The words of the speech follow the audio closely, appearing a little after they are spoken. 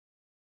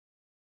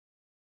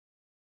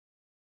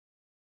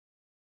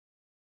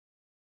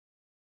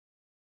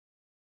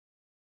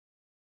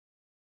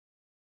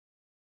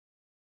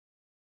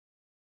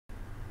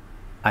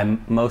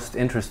I'm most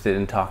interested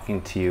in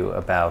talking to you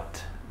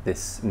about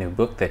this new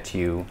book that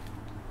you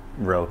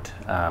wrote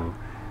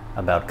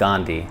about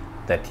Gandhi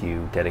that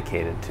you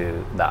dedicated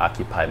to the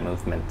Occupy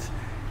movement.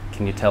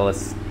 Can you tell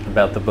us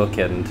about the book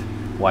and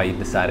why you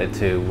decided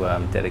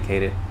to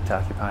dedicate it to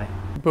Occupy?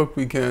 The book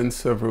began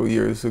several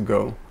years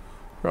ago,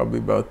 probably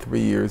about 3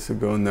 years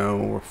ago now,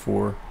 or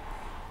 4,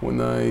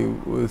 when I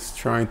was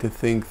trying to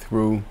think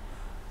through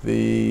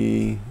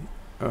the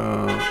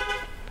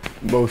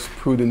most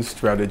prudent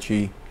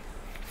strategy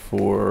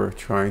for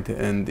trying to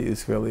end the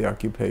Israeli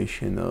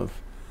occupation of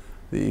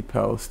the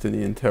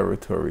Palestinian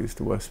territories,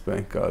 the West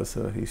Bank,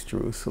 Gaza, East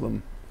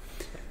Jerusalem.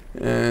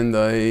 And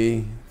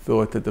I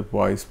thought that the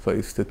wise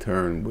place to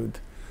turn would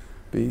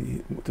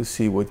be to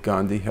see what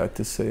Gandhi had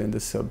to say on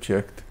the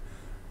subject.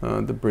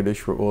 The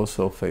British were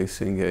also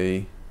facing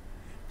the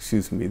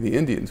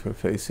Indians were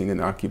facing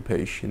an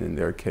occupation, in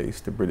their case,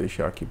 the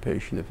British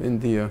occupation of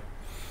India.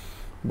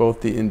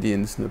 Both the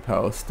Indians and the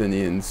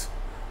Palestinians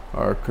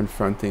are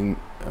confronting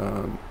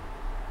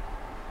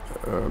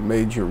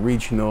major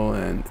regional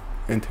and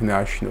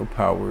international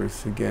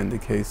powers. Again, the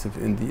case of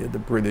India, the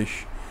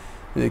British.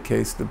 In the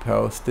case of the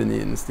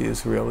Palestinians, the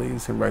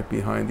Israelis, and right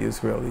behind the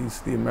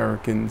Israelis, the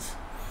Americans.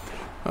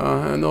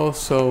 And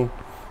also,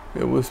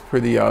 it was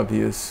pretty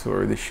obvious,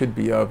 or it should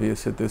be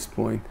obvious at this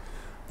point,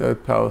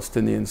 that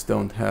Palestinians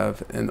don't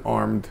have an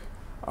armed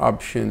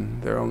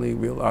option. Their only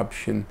real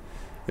option,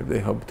 if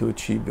they hope to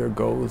achieve their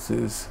goals,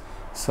 is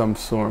some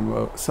sort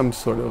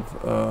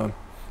of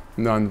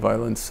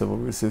nonviolent civil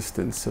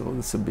resistance, civil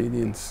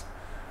disobedience.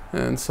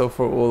 And so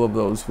for all of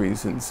those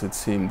reasons, it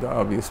seemed the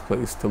obvious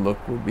place to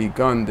look would be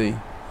Gandhi.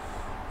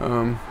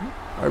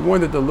 I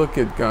wanted to look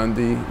at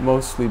Gandhi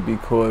mostly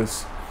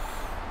because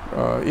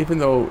even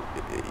though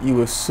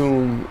you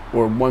assume,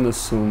 or one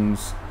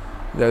assumes,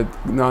 that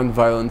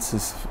nonviolence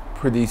is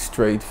pretty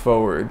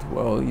straightforward,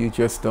 well, you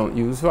just don't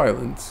use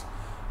violence.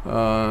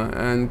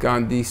 And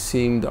Gandhi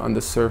seemed, on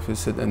the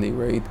surface at any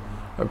rate,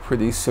 a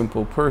pretty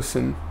simple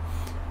person.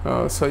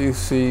 So you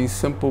see,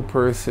 simple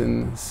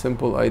person,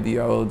 simple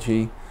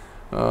ideology,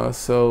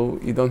 so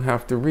you don't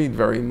have to read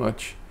very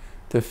much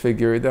to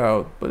figure it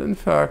out. But in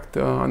fact,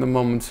 on a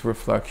moment's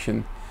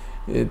reflection,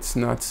 it's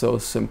not so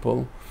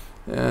simple.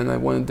 And I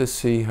wanted to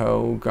see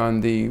how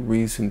Gandhi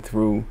reasoned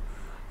through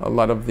a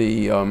lot of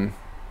the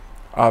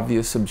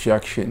obvious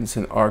objections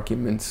and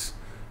arguments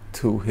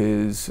to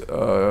his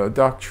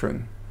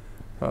doctrine.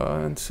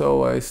 And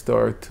so I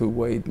started to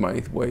wade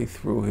my way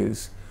through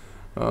his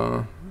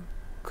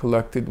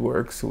collected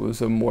works. It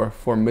was a more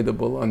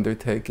formidable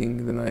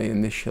undertaking than I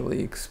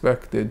initially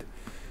expected.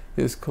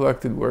 His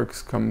collected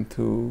works come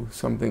to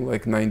something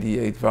like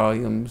 98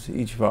 volumes.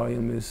 Each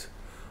volume is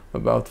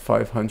about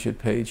 500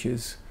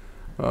 pages.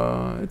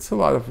 It's a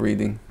lot of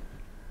reading.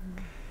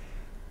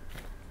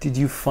 Did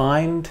you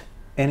find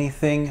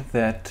anything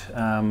that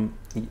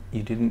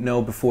you didn't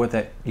know before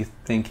that you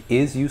think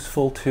is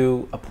useful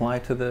to apply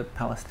to the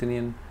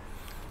Palestinian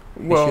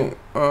issue?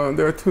 Well,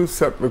 there are two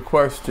separate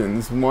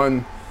questions.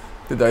 One,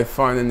 did I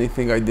find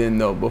anything I didn't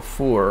know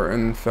before?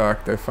 And in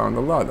fact, I found a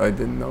lot I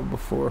didn't know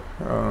before.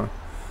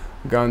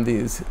 Gandhi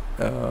is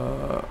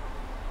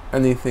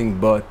anything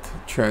but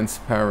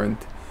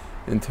transparent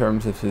in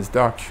terms of his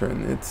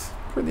doctrine. It's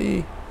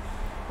pretty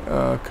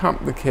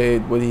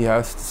complicated what he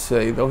has to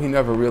say, though he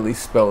never really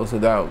spells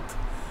it out.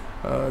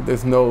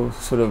 There's no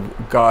sort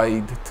of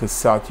guide to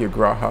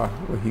satyagraha,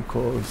 what he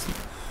calls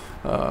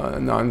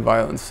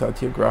nonviolent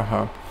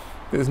satyagraha.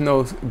 There's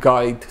no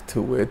guide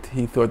to it.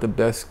 He thought the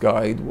best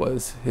guide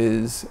was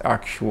his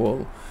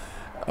actual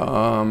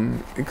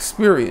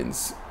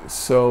experience.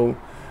 So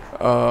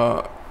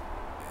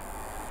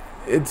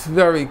it's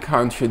very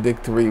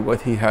contradictory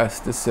what he has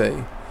to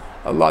say.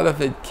 A lot of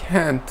it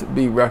can't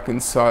be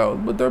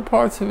reconciled, but there are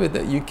parts of it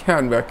that you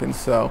can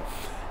reconcile,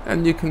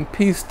 and you can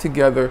piece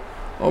together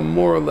a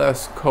more or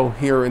less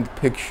coherent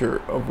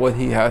picture of what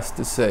he has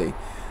to say,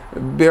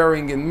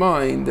 bearing in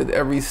mind that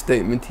every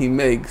statement he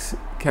makes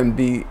can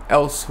be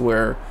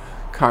elsewhere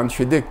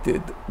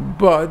contradicted.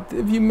 But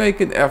if you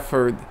make an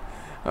effort,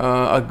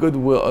 a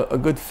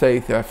good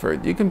faith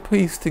effort, you can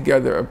piece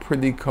together a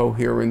pretty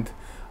coherent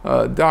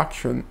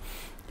doctrine.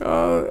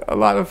 A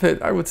lot of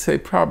it, I would say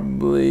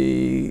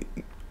probably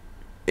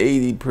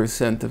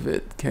 80% of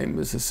it came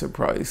as a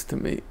surprise to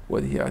me,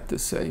 what he had to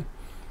say.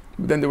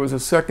 But then there was a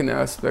second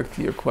aspect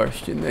to your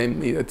question,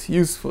 namely that's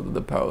useful to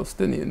the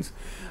Palestinians.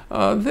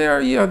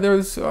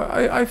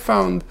 I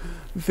found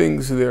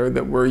things there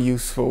that were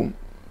useful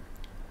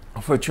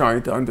for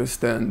trying to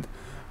understand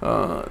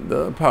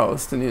the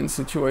Palestinian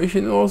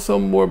situation, and also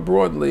more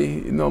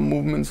broadly,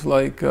 movements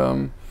like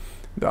the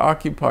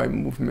Occupy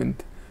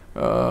movement.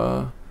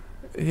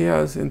 He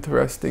has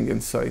interesting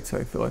insights,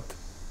 I thought.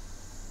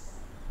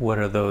 What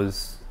are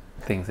those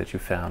things that you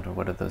found, or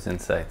what are those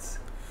insights?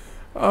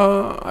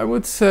 I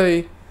would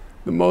say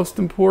the most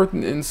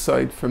important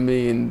insight for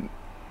me in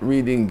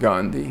reading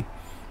Gandhi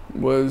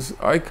was,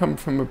 I come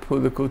from a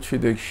political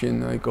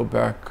tradition. I go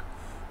back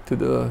to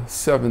the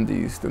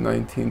 70s, the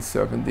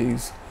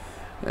 1970s,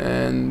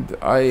 And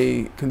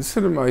I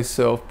consider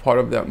myself part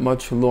of that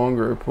much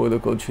longer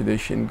political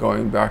tradition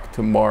going back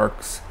to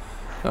Marx,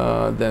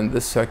 then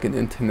the Second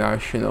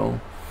International,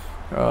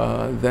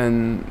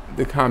 then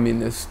the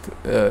Communist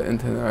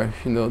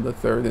International, the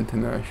Third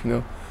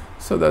International.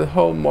 So that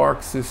whole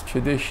Marxist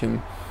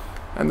tradition.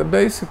 And the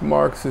basic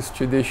Marxist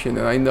tradition,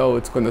 and I know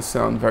it's going to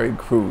sound very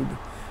crude,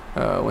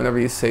 whenever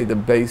you say the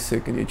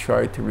basic and you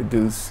try to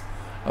reduce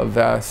a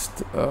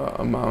vast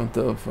amount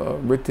of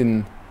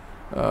written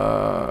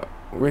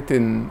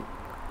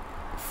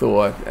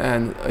thought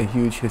and a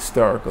huge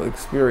historical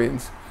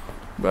experience.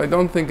 But I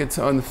don't think it's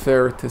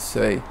unfair to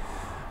say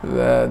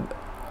that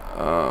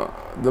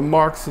the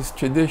Marxist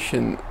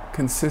tradition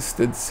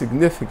consisted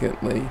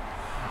significantly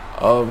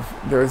of,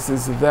 there's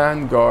this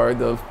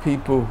vanguard of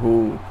people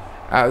who,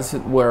 as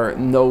it were,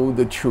 know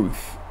the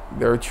truth.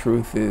 Their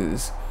truth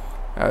is,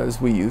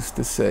 as we used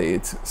to say,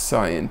 it's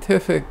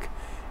scientific,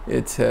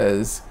 it's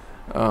as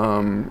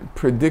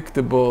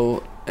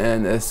predictable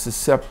and as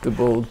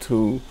susceptible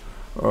to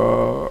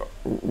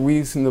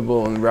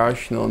reasonable and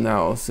rational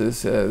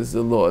analysis as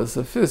the laws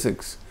of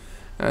physics.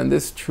 And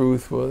this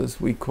truth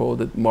was, we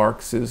called it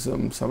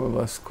Marxism, some of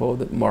us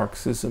called it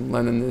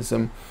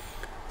Marxism-Leninism,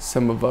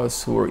 some of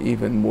us who are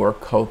even more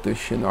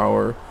cultish in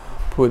our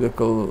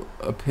political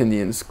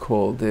opinions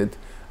called it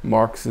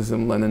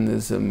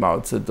Marxism-Leninism, Mao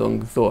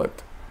Zedong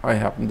thought. I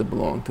happen to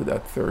belong to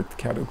that third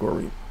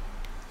category.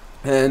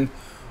 And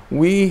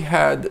we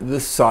had the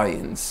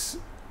science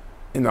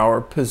in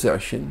our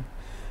possession,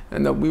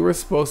 and that we were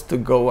supposed to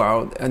go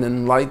out and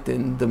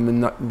enlighten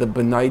the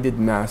benighted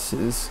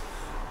masses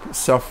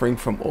suffering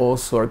from all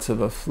sorts of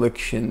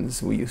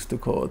afflictions. We used to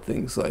call it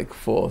things like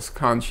false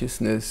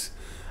consciousness,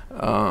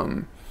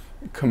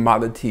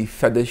 commodity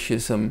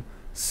fetishism,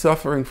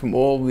 suffering from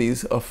all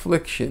these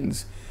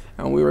afflictions,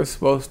 and we were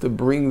supposed to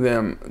bring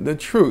them the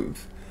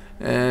truth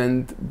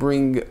and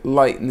bring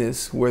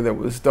lightness where there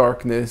was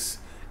darkness,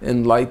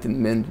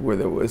 enlightenment where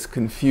there was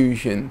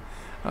confusion,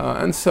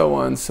 and so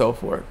on and so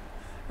forth.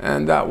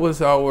 And that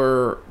was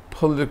our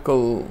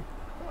political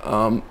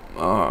raison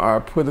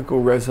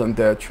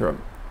d'etre.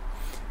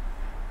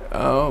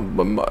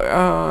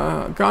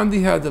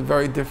 Gandhi had a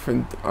very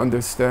different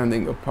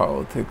understanding of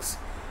politics.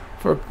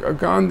 For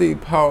Gandhi,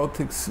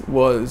 politics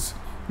was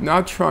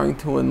not trying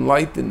to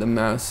enlighten the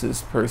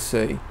masses per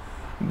se,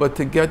 but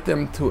to get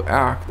them to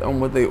act on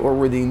what they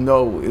already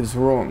know is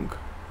wrong.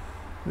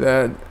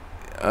 That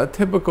a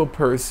typical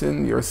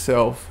person,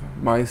 yourself,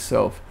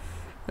 myself,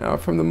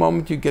 from the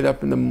moment you get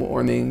up in the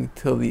morning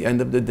till the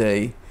end of the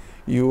day,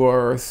 you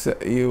are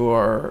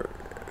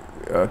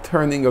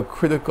turning a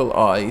critical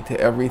eye to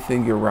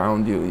everything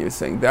around you. You're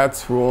saying,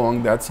 that's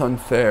wrong, that's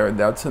unfair,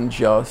 that's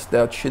unjust,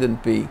 that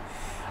shouldn't be.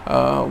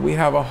 We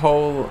have a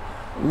whole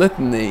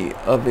litany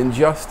of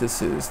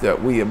injustices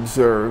that we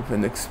observe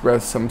and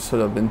express some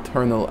sort of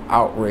internal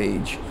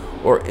outrage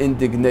or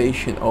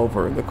indignation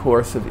over in the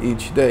course of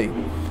each day.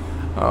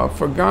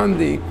 For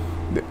Gandhi,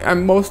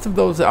 and most of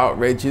those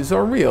outrages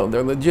are real,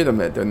 they're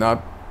legitimate, they're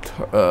not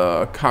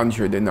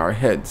conjured in our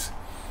heads.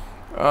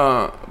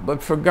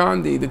 But for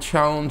Gandhi, the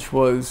challenge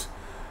was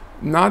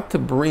not to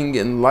bring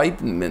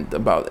enlightenment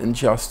about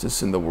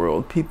injustice in the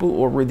world. People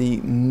already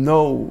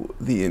know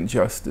the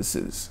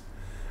injustices.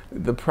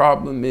 The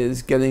problem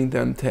is getting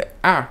them to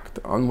act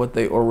on what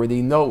they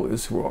already know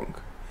is wrong.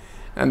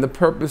 And the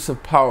purpose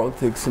of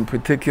politics, in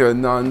particular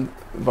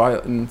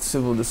non-violent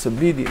civil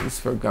disobedience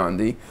for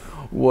Gandhi,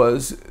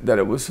 was that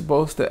it was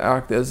supposed to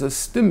act as a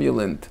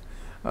stimulant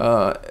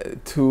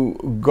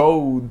to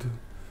goad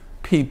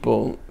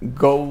people,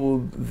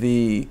 goad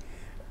the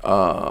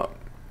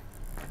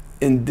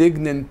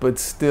indignant but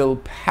still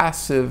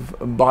passive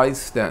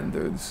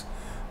bystanders,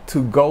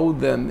 to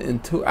goad them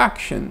into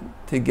action,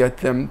 to get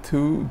them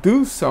to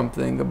do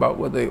something about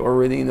what they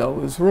already know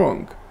is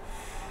wrong.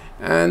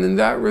 And in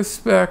that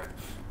respect,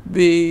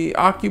 the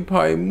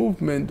Occupy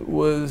movement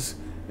was,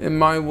 in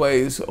my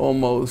ways,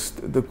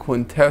 almost the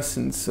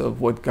quintessence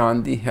of what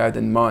Gandhi had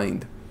in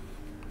mind.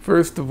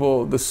 First of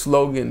all, the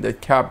slogan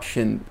that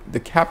captured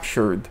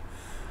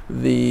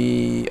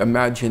the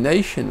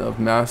imagination of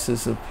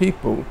masses of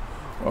people,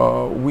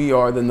 we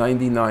are the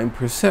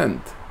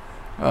 99%.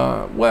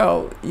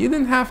 Well, you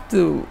didn't have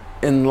to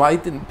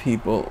enlighten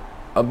people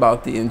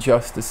about the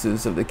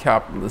injustices of the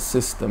capitalist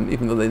system,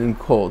 even though they didn't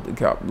call it the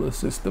capitalist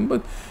system,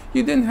 but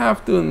you didn't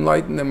have to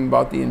enlighten them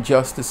about the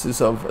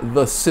injustices of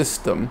the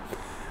system.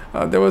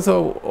 There was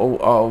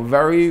a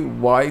very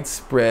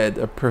widespread,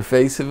 a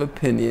pervasive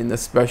opinion,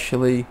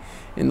 especially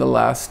in the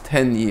last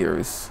 10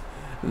 years,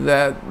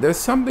 that there's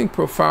something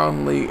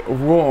profoundly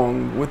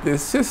wrong with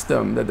this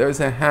system, that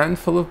there's a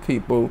handful of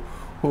people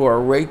who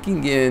are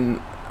raking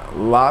in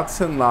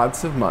lots and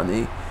lots of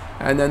money,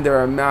 and then there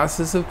are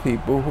masses of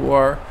people who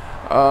are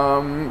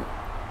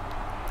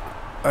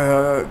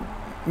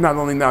not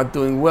only not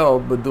doing well,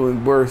 but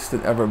doing worse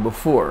than ever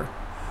before.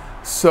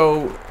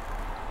 So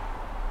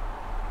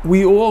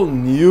we all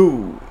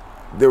knew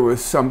there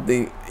was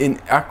something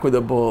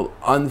inequitable,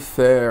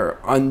 unfair,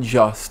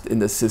 unjust in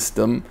the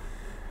system.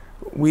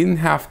 we didn't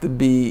have to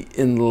be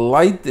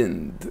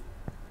enlightened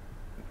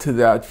to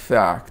that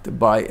fact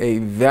by a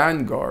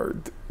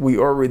vanguard. We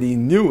already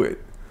knew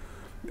it.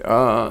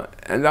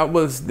 And that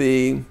was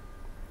the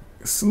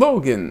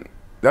slogan.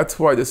 That's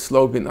why the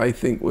slogan, I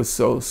think, was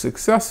so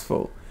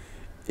successful.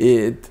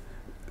 It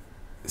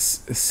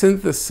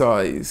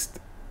synthesized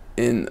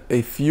in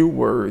a few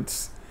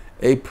words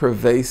a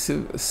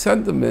pervasive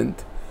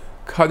sentiment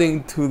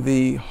cutting to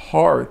the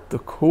heart, the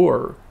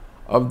core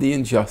of the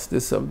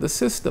injustice of the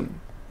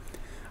system.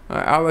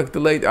 The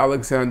late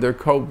Alexander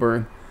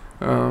Cockburn,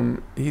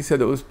 he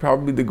said it was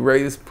probably the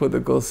greatest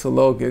political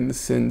slogan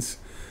since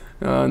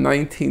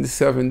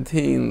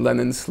 1917,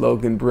 Lenin's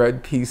slogan,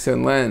 "Bread, Peace,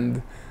 and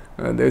Land."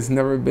 There's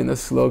never been a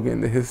slogan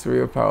in the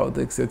history of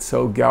politics that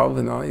so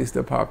galvanized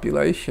the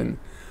population.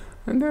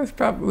 And there's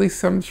probably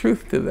some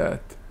truth to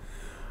that.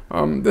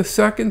 The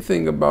second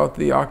thing about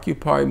the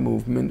Occupy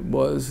movement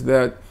was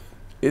that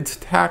its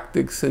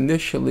tactics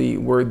initially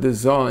were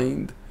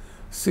designed,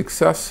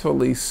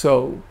 successfully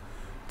so,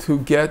 to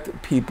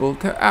get people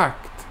to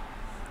act.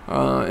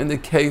 In the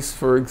case,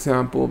 for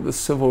example, of the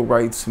civil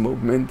rights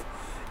movement,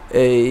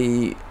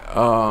 a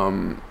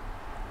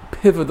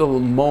pivotal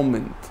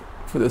moment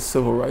for the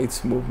civil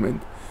rights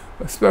movement,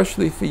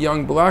 especially for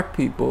young black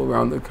people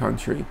around the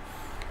country,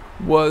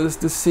 was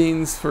the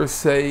scenes for,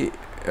 say,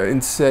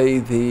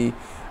 the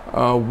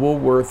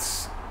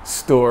Woolworths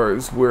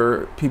stores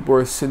where people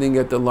are sitting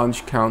at the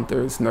lunch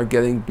counters and are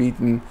getting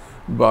beaten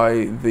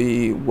by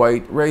the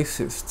white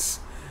racists.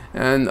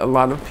 And a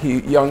lot of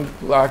young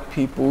black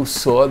people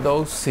saw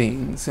those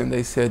scenes and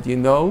they said, you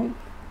know,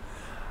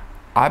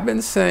 I've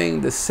been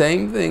saying the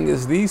same thing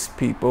as these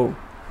people.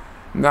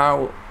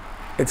 Now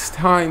it's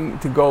time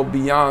to go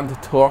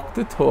beyond talk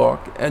the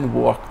talk and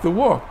walk the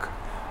walk.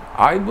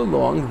 I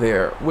belong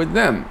there with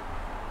them.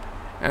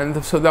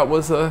 And so that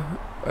was a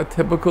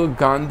typical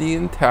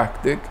Gandhian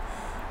tactic,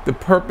 the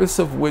purpose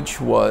of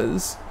which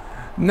was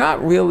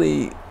not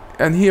really,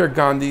 and here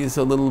Gandhi is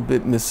a little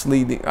bit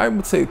misleading, I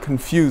would say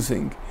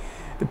confusing.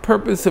 The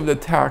purpose of the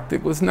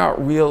tactic was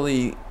not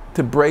really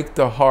to break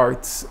the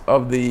hearts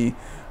of the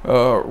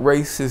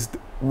racist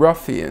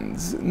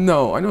ruffians.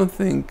 No, I don't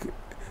think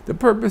the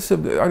purpose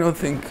of I don't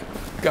think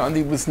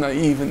Gandhi was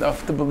naive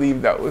enough to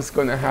believe that was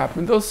going to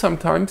happen, though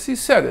sometimes he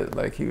said it,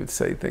 like he would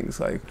say things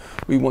like,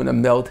 we want to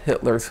melt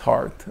Hitler's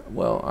heart.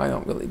 Well, I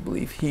don't really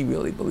believe he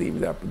really believed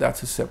that, but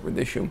that's a separate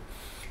issue.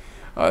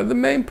 The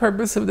main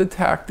purpose of the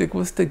tactic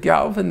was to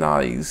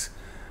galvanize,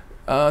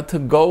 to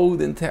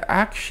goad into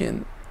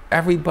action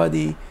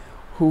everybody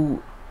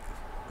who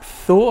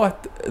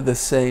thought the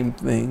same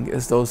thing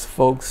as those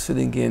folks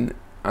sitting in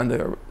on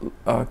the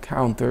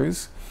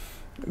counters,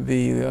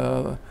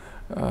 the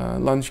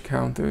lunch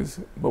counters,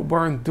 but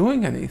weren't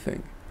doing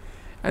anything.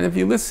 And if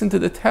you listen to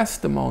the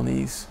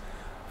testimonies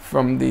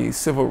from the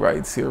civil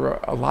rights era,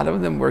 a lot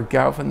of them were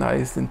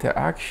galvanized into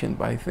action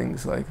by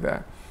things like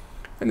that.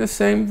 And the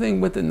same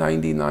thing with the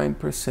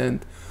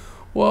 99%.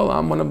 Well,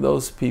 I'm one of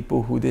those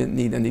people who didn't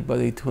need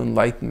anybody to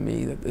enlighten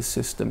me that the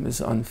system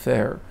is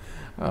unfair.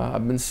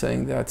 I've been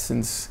saying that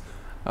since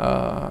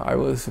I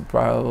was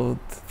about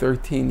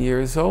 13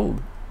 years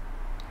old.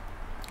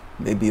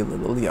 Maybe a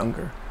little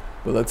younger,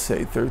 but let's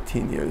say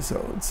 13 years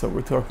old. So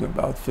we're talking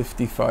about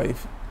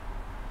 45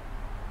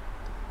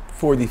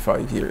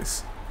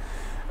 years.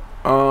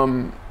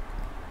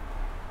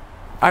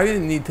 I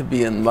didn't need to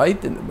be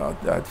enlightened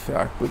about that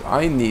fact. What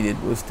I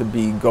needed was to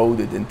be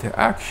goaded into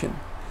action.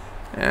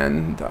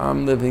 And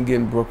I'm living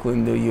in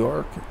Brooklyn, New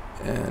York,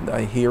 and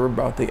I hear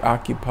about the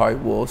Occupy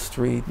Wall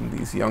Street, and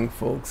these young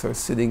folks are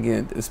sitting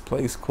in this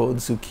place called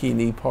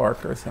Zucchini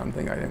Park or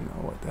something. I didn't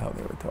know what the hell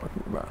they were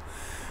talking about.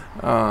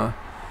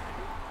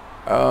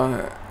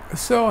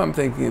 So I'm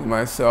thinking to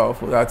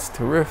myself, well, that's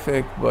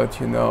terrific,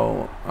 but you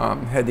know,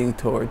 I'm heading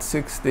towards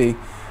 60.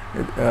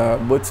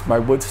 My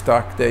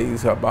Woodstock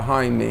days are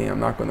behind me.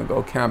 I'm not going to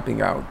go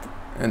camping out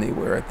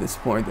anywhere at this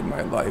point in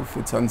my life.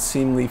 It's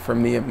unseemly for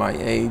me at my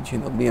age,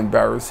 and it'll be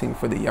embarrassing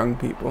for the young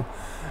people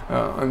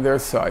on their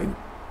side.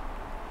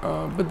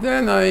 But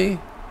then I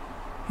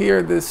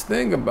hear this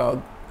thing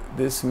about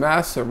this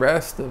mass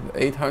arrest of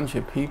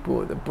 800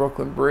 people at the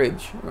Brooklyn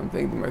Bridge. And I'm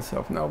thinking to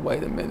myself, now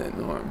wait a minute,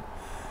 Norm.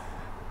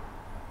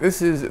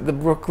 This is the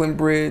Brooklyn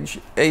Bridge,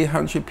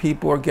 800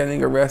 people are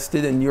getting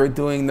arrested and you're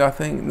doing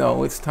nothing?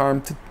 No, it's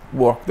time to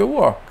walk the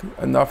walk.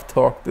 Enough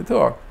talk the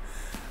talk.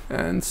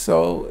 And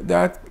so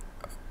that,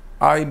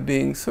 I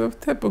being sort of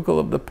typical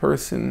of the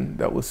person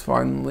that was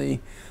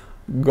finally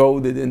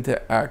goaded into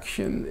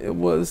action, it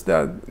was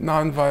that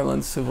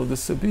nonviolent civil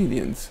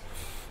disobedience.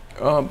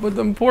 But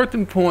the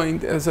important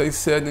point, as I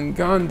said in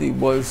Gandhi,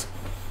 was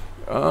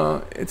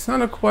it's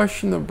not a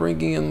question of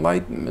bringing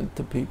enlightenment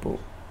to people.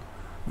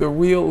 The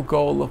real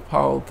goal of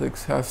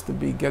politics has to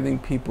be getting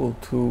people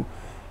to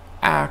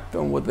act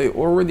on what they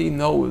already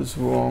know is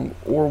wrong,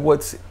 or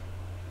what's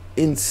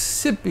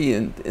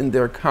incipient in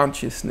their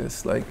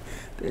consciousness, like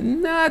they're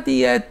not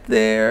yet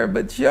there,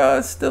 but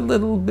just a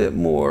little bit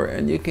more,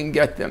 and you can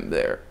get them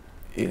there,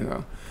 you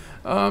know.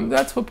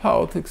 That's what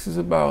politics is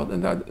about,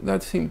 and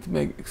that seemed to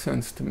make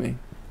sense to me.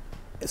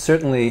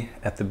 certainly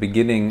at the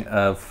beginning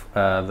of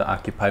the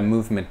Occupy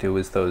movement, it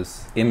was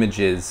those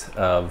images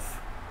of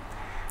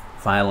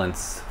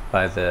violence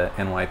by the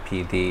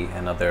NYPD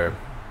and other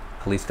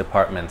police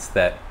departments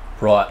that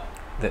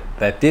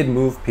that did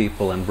move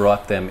people and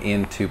brought them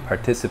in to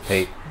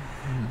participate.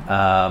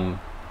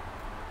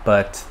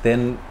 But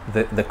then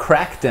the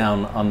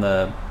crackdown on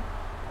the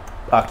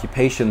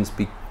occupations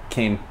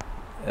became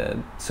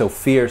so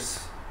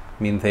fierce.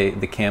 I mean,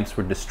 the camps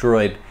were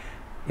destroyed.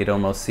 It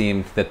almost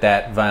seemed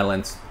that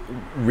violence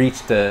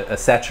reached a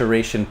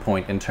saturation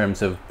point in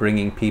terms of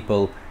bringing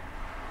people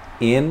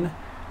in,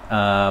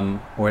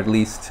 or at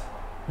least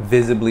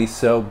visibly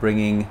so,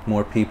 bringing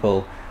more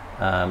people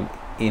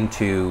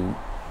into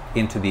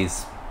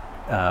these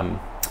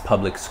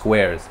public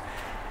squares.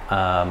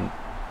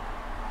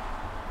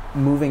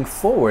 Moving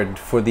forward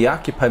for the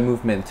Occupy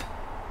movement,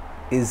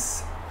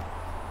 is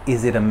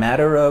it a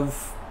matter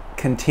of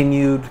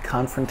continued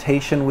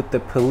confrontation with the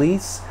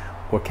police,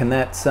 or can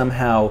that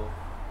somehow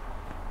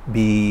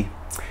be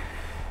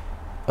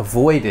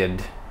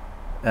avoided?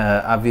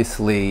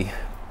 Obviously,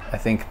 I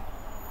think,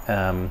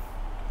 I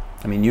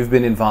mean, you've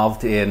been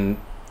involved in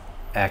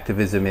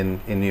activism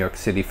in New York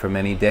City for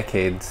many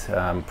decades,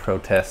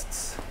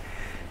 protests.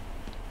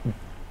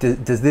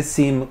 Does this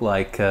seem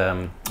like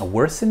a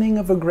worsening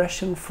of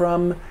aggression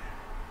from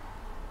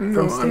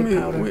state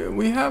power?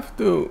 We have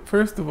to,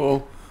 first of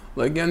all,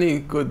 like any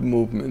good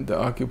movement, the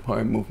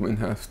Occupy movement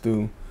has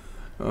to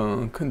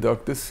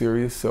conduct a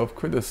serious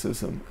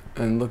self-criticism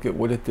and look at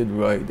what it did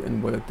right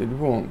and what it did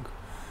wrong.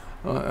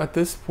 At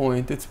this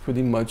point, it's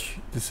pretty much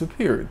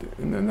disappeared,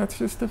 and then that's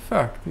just a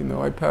fact. You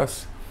know, I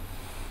pass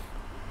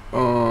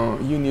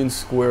Union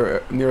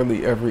Square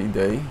nearly every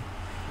day,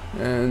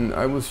 and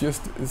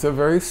it's a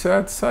very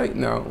sad sight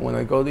now. When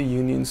I go to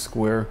Union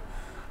Square,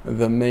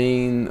 the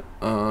main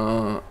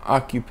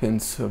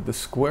occupants of the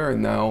square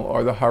now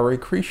are the Hare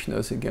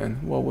Krishnas again.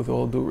 Well, with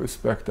all due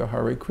respect to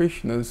Hare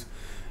Krishnas,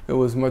 it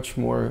was much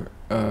more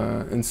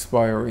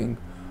inspiring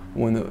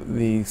when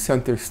the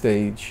center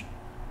stage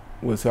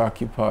was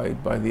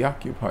occupied by the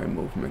Occupy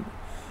movement.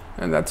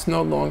 And that's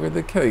no longer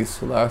the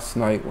case. Last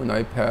night when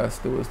I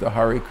passed, there was the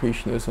Hare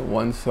Krishnas on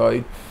one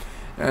side,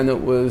 and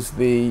it was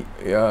the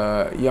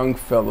young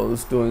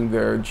fellows doing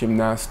their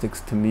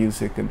gymnastics to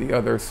music on the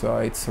other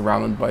side,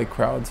 surrounded by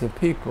crowds of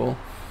people.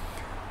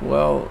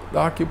 Well, the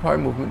Occupy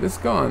movement is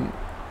gone,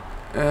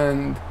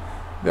 and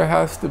there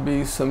has to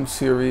be some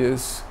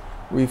serious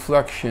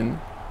reflection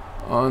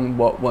on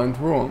what went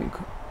wrong.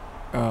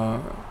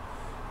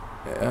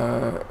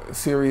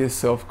 Serious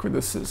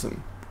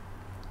self-criticism.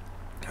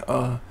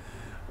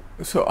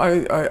 So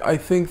I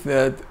think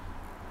that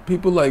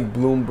people like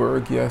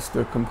Bloomberg, yes,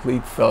 they're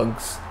complete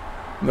thugs,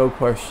 no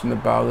question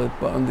about it,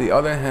 but on the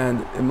other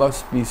hand, it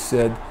must be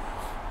said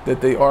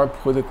that they are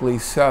politically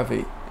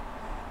savvy.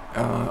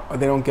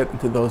 They don't get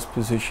into those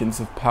positions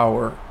of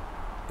power,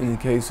 in the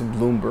case of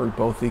Bloomberg,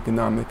 both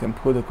economic and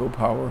political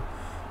power,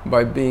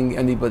 by being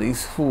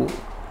anybody's fool.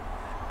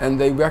 And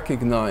they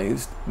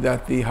recognized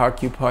that the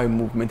Occupy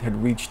movement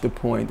had reached a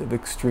point of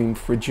extreme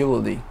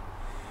fragility,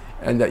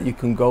 and that you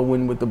can go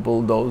in with the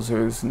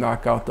bulldozers,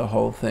 knock out the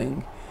whole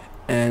thing,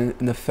 and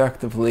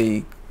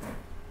effectively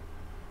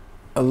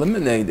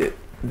eliminate it.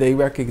 They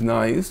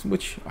recognized,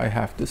 which I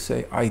have to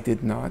say I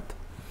did not,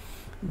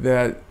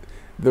 that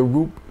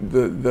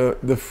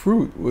the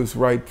fruit was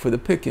ripe for the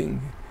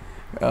picking.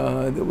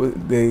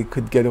 They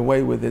could get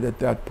away with it at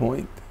that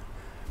point.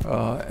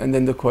 And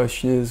then the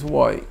question is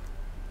why?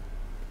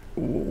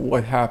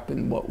 What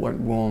happened? What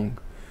went wrong?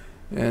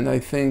 And I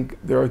think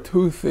there are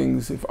two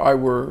things. If I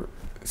were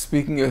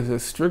speaking as a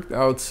strict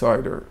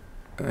outsider,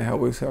 and I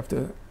always have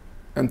to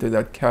enter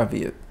that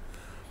caveat,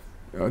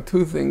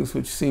 two things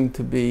which seem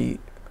to be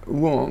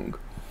wrong.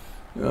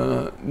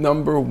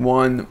 Number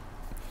one,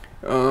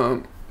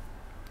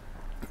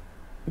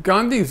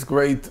 Gandhi's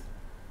great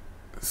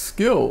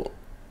skill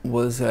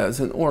was as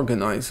an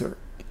organizer.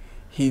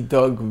 He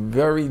dug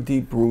very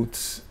deep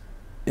roots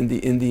in the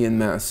Indian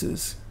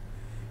masses.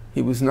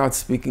 He was not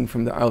speaking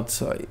from the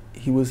outside.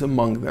 He was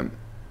among them.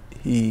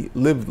 He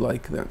lived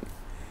like them.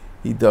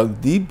 He dug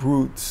deep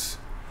roots,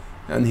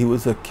 and he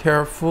was a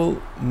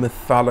careful,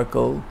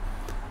 methodical,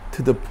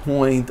 to the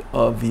point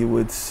of, you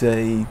would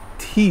say,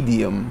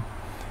 tedium,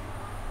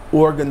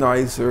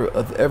 organizer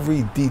of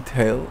every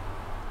detail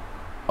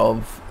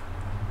of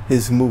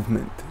his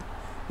movement.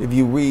 If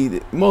you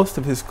read, most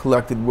of his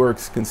collected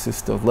works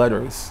consist of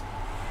letters.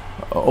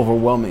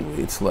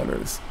 Overwhelmingly, it's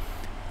letters.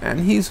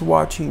 And he's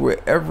watching where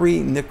every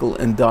nickel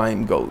and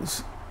dime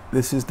goes.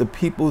 This is the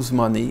people's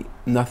money.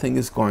 Nothing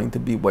is going to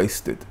be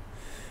wasted.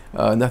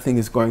 Nothing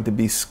is going to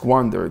be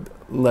squandered,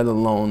 let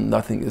alone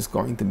nothing is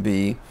going to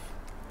be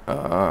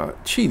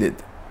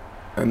cheated.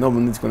 And no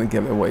one is going to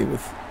get away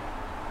with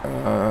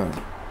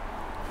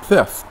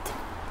theft,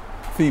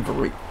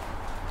 thievery.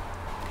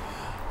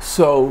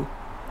 So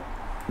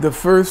the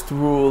first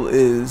rule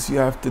is you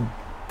have to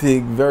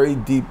dig very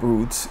deep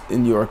roots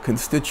in your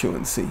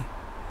constituency.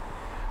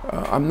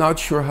 I'm not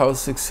sure how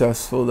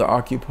successful the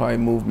Occupy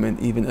movement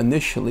even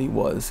initially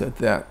was at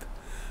that.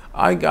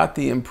 I got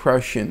the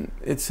impression,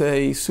 it's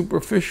a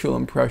superficial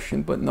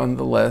impression, but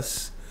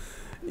nonetheless,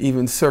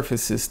 even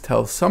surfaces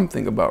tell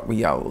something about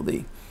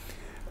reality.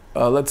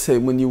 Let's say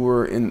when you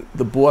were in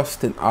the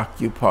Boston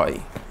Occupy,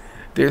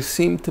 there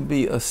seemed to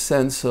be a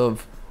sense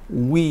of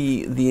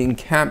we, the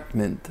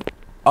encampment,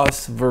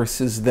 us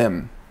versus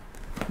them,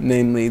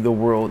 namely the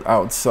world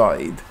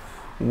outside.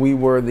 We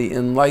were the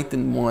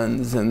enlightened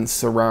ones and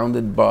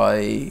surrounded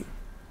by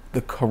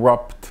the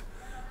corrupt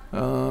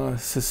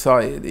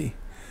society.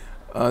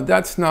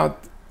 That's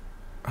not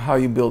how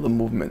you build a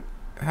movement.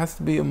 It has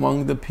to be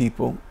among the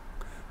people.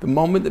 The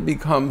moment it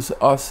becomes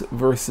us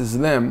versus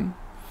them,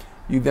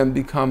 you then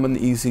become an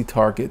easy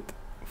target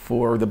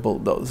for the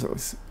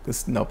bulldozers,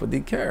 because nobody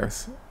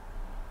cares.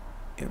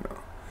 You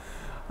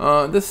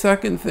know. The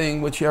second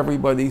thing, which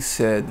everybody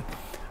said,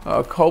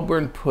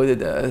 Colburn put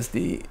it as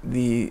the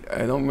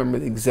I don't remember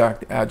the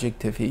exact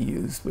adjective he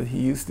used, but he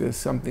used it as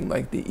something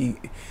like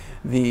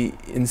the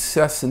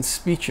incessant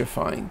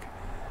speechifying,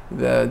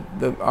 that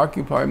the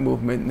Occupy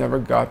movement never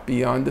got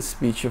beyond the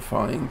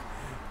speechifying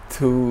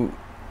to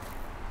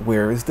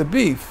where is the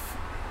beef?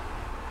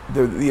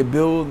 The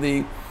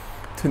ability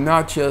to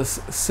not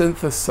just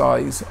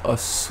synthesize a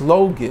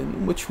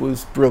slogan, which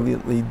was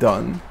brilliantly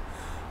done,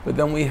 but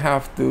then we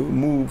have to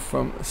move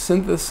from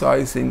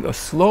synthesizing a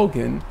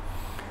slogan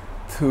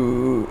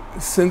to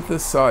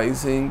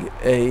synthesizing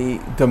a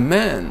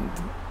demand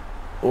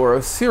or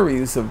a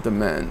series of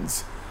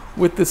demands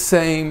with the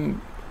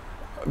same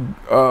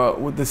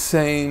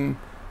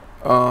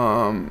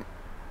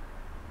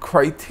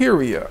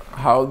criteria.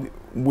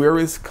 Where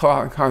is the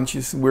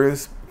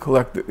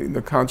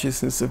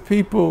consciousness of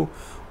people?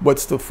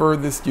 What's the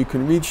furthest you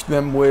can reach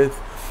them with?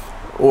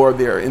 Or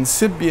their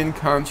incipient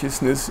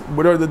consciousness?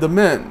 What are the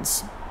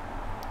demands?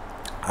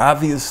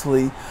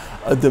 Obviously,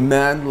 a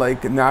demand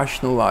like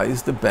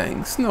nationalize the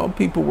banks. No,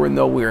 people were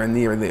nowhere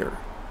near there.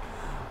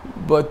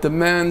 But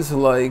demands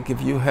like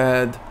if you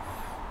had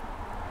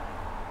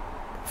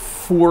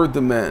 4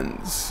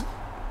 demands.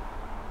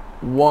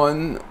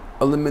 1,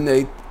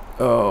 eliminate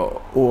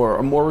or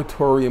a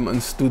moratorium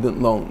on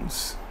student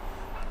loans.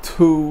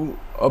 2,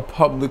 a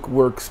public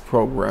works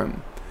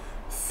program.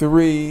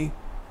 3,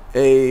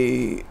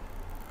 a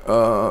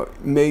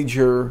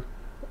major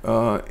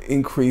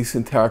increase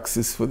in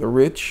taxes for the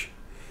rich.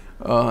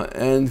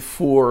 And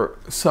 4,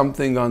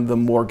 something on the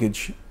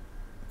mortgage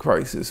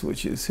crisis,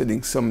 which is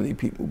hitting so many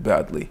people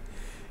badly.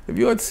 If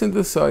you had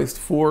synthesized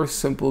 4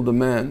 simple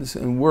demands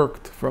and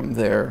worked from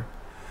there,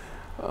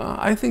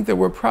 I think there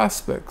were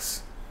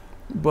prospects,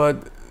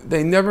 but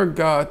they never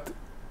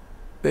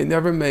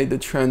made the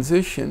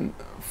transition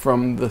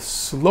from the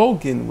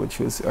slogan, which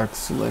was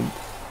excellent,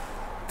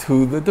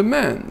 to the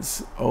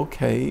demands.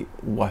 Okay,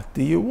 what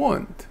do you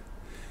want?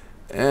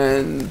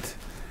 And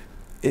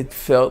it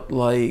felt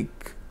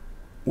like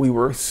we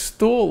were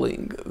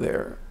stalling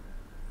there.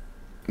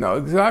 Now,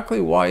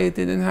 exactly why it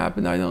didn't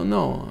happen, I don't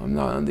know. I'm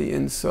not on the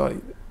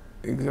inside.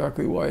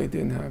 Exactly why it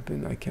didn't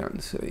happen, I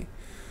can't say.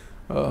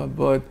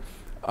 But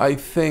I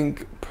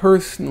think,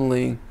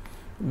 personally,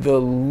 the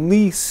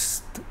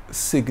least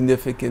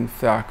significant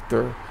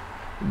factor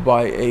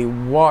by a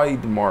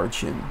wide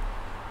margin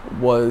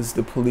was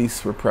the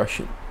police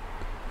repression.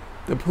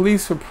 The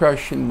police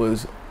repression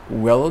was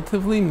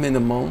relatively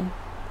minimal,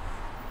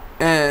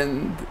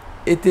 and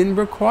it didn't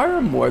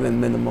require more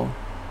than minimal,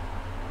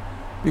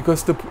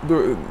 because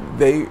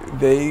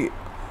they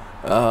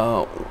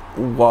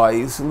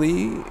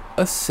wisely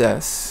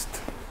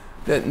assessed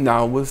that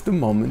now was the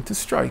moment to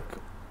strike.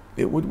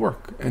 It would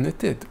work, and it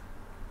did.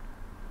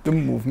 The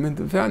movement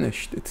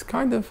vanished. It's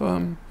kind of,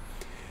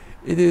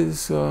 it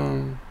is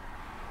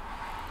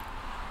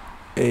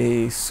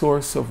a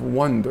source of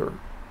wonder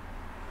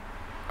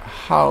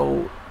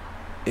how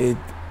it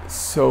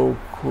so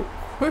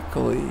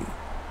quickly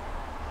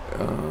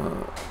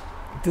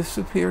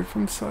disappeared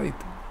from sight.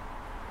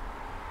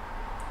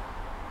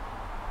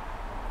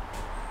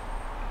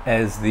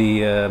 As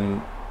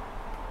the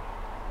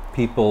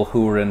people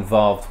who were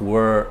involved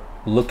were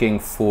looking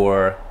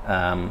for,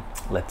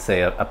 let's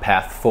say, a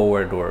path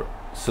forward or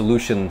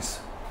solutions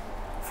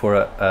for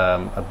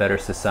a better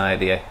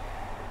society,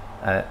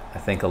 I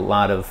think a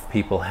lot of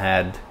people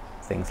had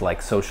things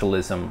like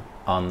socialism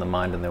on the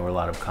mind, and there were a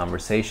lot of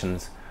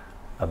conversations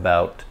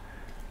about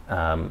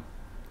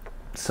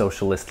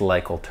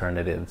socialist-like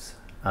alternatives.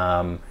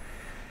 And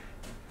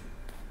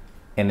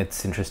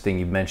it's interesting,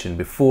 you mentioned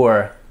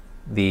before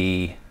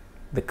the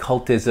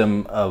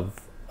cultism of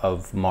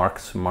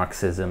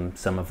Marxism,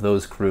 some of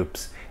those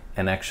groups,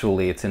 and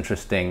actually it's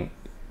interesting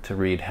to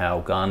read how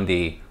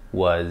Gandhi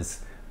was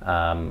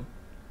not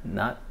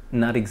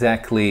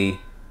exactly,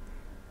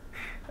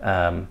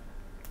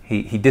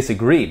 he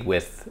disagreed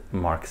with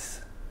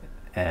Marx,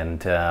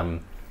 and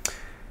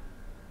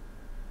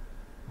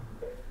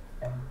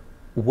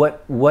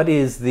what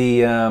is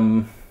the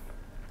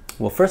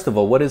well, first of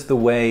all, what is the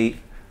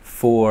way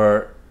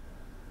for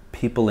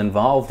people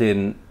involved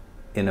in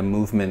a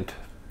movement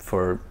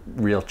for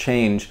real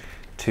change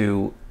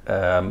to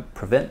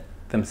prevent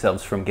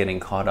themselves from getting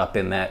caught up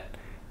in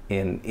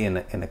in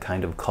a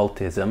kind of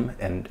cultism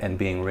and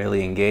being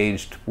really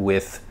engaged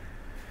with,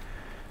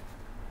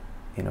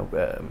 you know,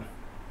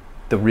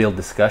 the real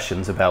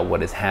discussions about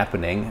what is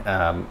happening,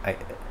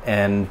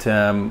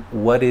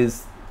 what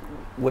is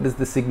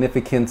the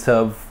significance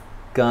of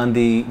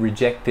Gandhi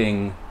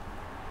rejecting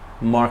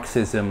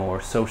Marxism or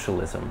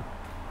socialism?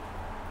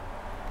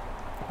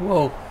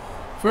 Well,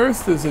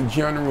 first, as a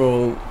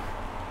general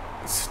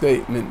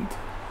statement,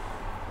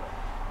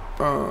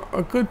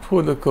 a good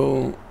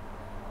political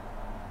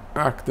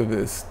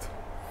activist,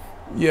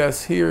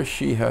 yes, he or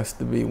she has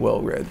to be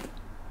well read.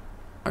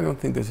 I don't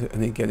think there's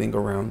any getting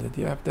around it.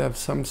 You have to have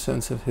some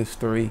sense of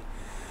history.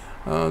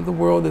 The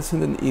world it's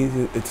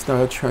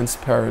not a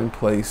transparent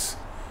place.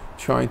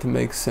 Trying to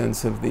make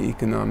sense of the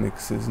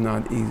economics is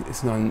not easy.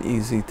 It's not an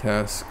easy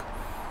task.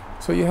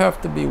 So you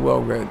have to be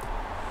well read.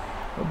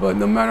 But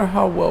no matter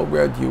how well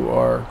read you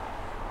are,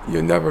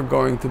 you're never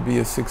going to be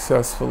as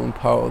successful in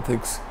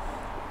politics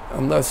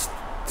unless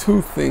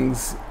two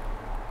things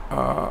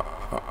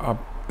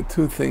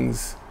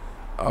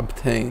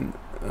obtain.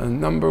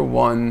 Number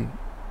one,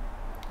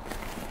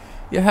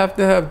 you have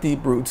to have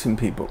deep roots in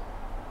people.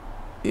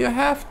 You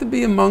have to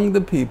be among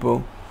the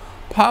people.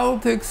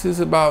 Politics is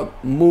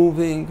about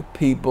moving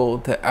people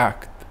to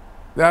act.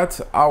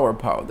 That's our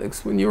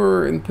politics. When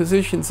you're in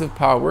positions of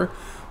power,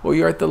 well,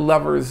 you're at the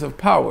levers of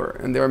power,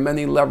 and there are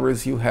many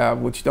levers you have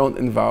which don't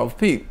involve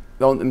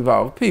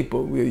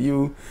people.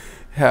 You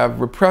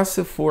have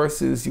repressive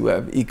forces, you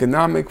have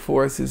economic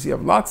forces, you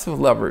have lots of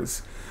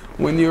levers.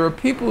 When you're a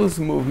people's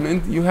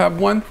movement, you have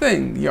one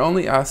thing. Your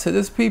only asset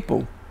is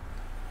people.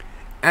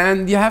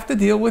 And you have to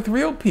deal with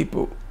real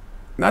people,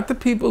 not the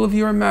people of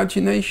your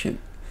imagination,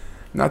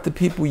 not the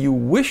people you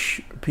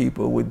wish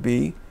people would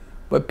be,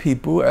 but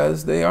people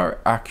as they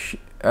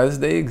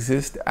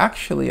exist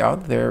actually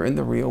out there in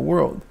the real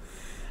world.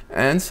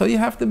 And so you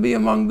have to be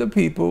among the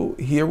people,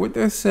 hear what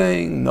they're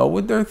saying, know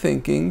what they're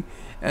thinking,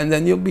 and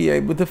then you'll be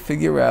able to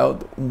figure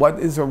out what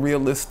is a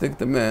realistic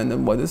demand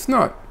and what is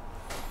not.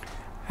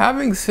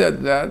 Having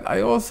said that,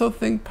 I also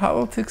think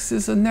politics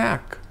is a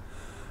knack.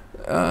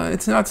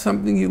 It's not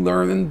something you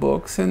learn in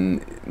books,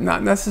 and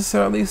not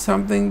necessarily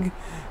something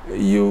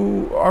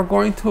you are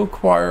going to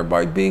acquire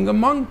by being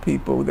among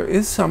people. There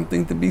is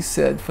something to be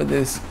said for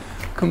this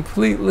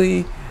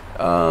completely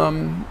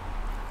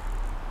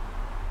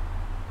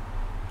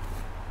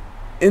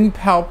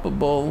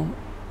impalpable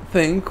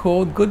thing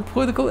called good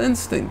political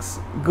instincts,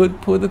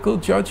 good political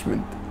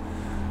judgment.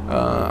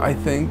 I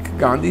think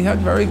Gandhi had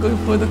very good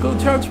political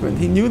judgment.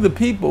 He knew the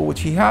people,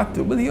 which he had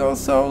to, but he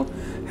also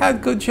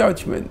had good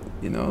judgment.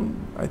 You know,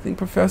 I think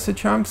Professor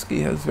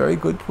Chomsky has very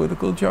good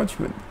political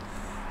judgment.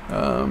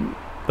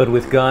 But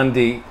with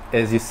Gandhi,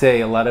 as you say,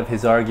 a lot of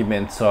his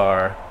arguments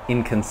are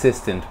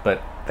inconsistent,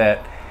 but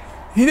that...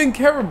 He didn't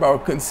care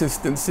about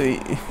consistency.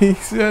 He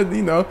said,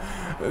 you know,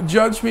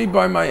 judge me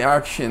by my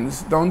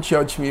actions. Don't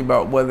judge me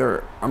about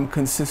whether I'm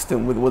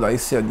consistent with what I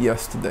said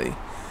yesterday.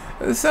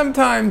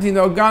 Sometimes, you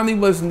know, Gandhi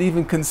wasn't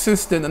even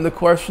consistent in the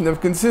question of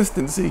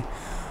consistency.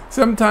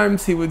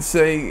 Sometimes he would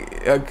say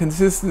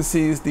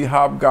consistency is the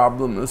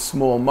hobgoblin of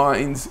small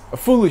minds.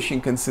 Foolish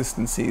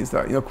inconsistency is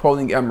that, you know,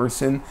 quoting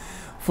Emerson,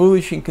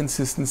 foolish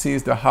inconsistency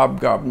is the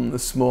hobgoblin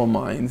of small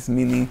minds,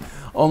 meaning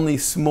only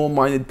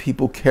small-minded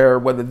people care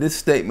whether this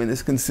statement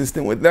is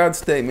consistent with that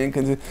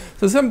statement.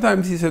 So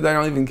sometimes he said, I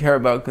don't even care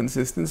about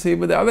consistency,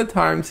 but other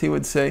times he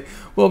would say,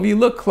 well, if you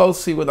look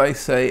closely what I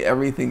say,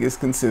 everything is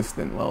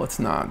consistent. Well, it's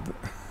not.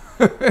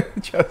 It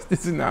just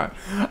is not.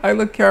 I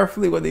look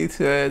carefully what he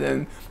said,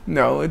 and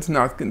no, it's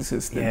not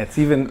consistent. Yeah, it's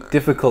even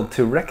difficult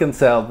to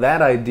reconcile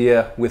that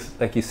idea with,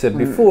 like you said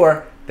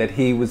before, that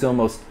he was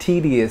almost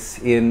tedious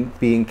in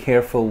being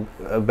careful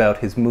about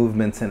his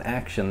movements and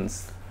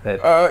actions.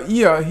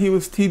 Yeah, he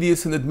was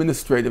tedious in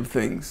administrative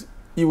things.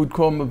 You would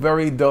call him a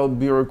very dull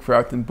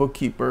bureaucrat and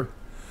bookkeeper.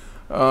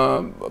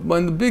 But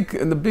in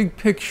the big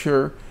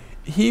picture,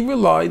 he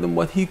relied on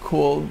what he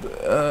called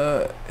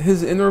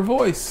his inner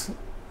voice.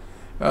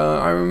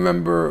 I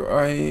remember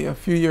a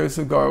few years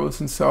ago I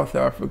was in South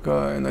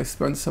Africa, and I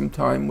spent some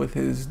time with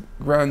his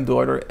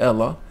granddaughter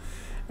Ella.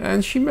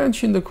 And she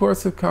mentioned the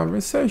course of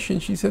conversation.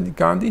 She said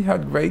Gandhi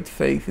had great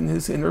faith in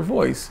his inner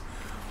voice.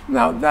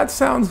 Now, that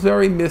sounds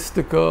very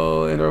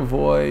mystical, inner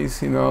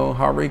voice, you know,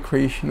 Hare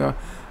Krishna.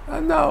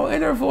 No,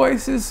 inner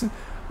voice is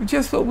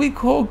just what we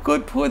call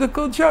good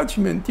political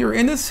judgment. You're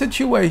in a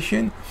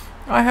situation.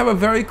 I have a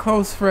very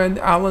close friend,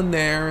 Alan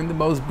Nairn, the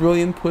most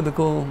brilliant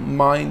political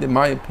mind, in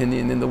my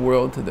opinion, in the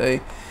world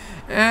today.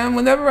 And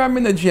whenever I'm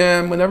in a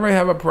jam, whenever I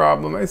have a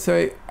problem, I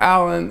say,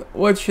 Alan,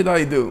 what should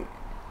I do?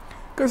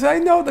 Because I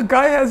know the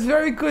guy has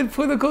very good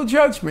political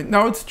judgment.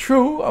 Now, it's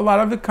true, a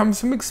lot of it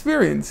comes from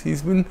experience.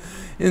 He's been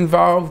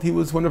involved, he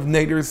was one of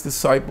Nader's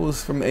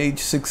disciples from age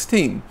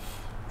 16.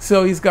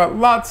 So he's got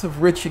lots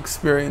of rich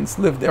experience,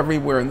 lived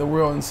everywhere in the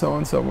world, and so on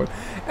and so forth.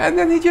 And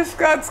then he just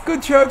got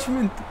good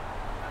judgment.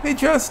 He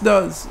just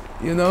does,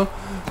 you know.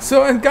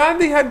 So, and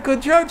Gandhi had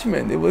good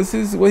judgment. It was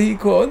his, what he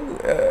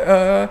called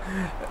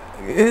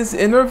his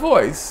inner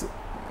voice.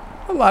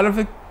 A lot of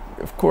it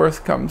of course,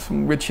 comes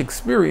from rich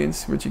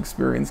experience. Rich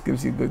experience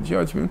gives you good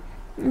judgment.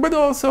 But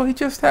also, he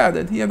just had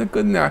it. He had a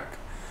good knack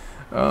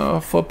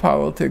for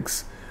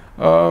politics.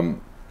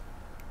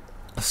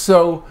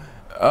 So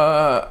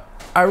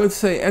I would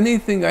say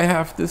anything I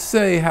have to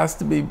say has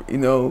to be,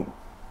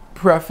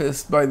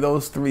 prefaced by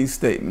those three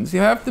statements. You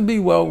have to be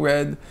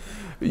well-read,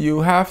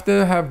 you have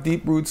to have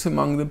deep roots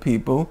among the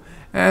people,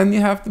 and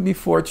you have to be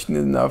fortunate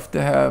enough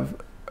to have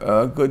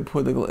good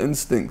political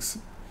instincts,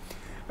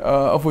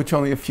 of which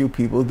only a few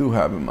people do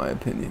have, in my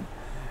opinion.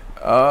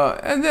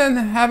 And then,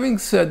 having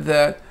said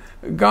that,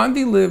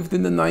 Gandhi lived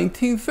in the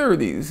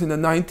 1930s. In the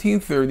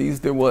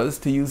 1930s, there was,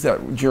 to use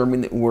that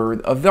German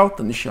word, a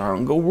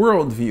Weltanschauung, a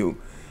worldview.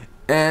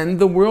 And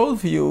the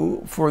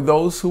worldview, for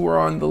those who were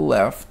on the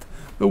left,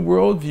 the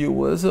worldview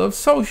was of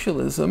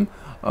socialism.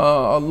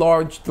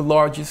 The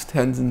largest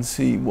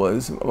tendency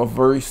was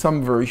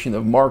some version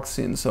of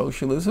Marxian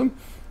socialism.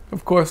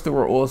 Of course, there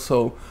were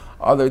also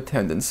other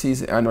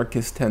tendencies,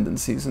 anarchist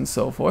tendencies and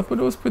so forth, but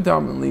it was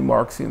predominantly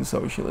Marxian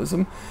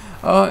socialism.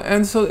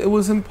 And so it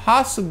was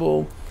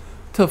impossible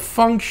to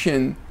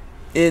function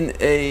in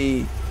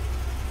a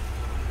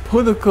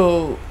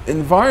political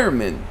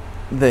environment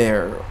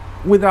there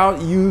without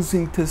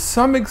using, to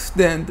some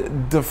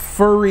extent,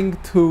 deferring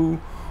to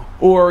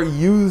or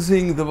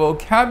using the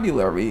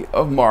vocabulary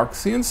of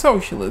Marxian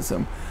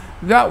socialism.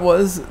 That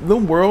was the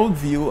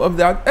worldview of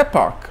that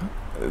epoch,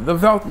 the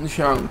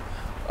Weltanschauung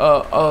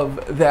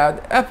of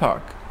that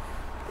epoch.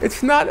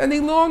 It's not any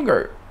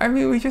longer. I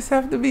mean, we just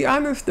have to be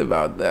honest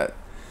about that.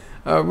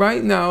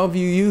 Right now, if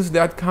you use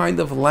that kind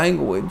of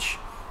language,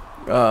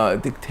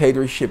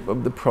 dictatorship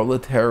of the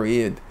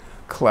proletariat,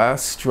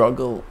 class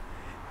struggle,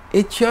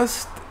 it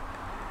doesn't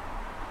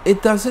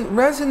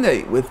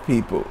resonate with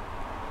people.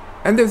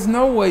 And there's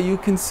no way you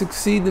can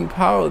succeed in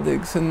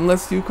politics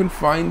unless you can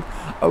find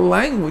a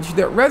language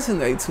that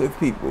resonates with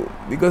people.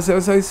 Because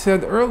as I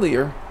said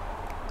earlier,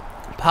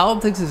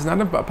 politics is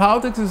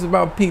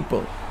about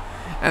people.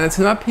 And it's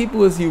not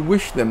people as you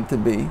wish them to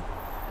be.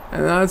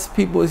 And not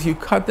people as you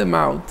cut them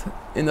out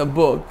in a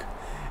book.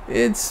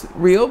 It's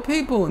real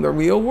people in the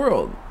real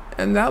world.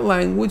 And that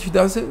language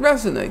doesn't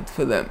resonate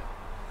for them.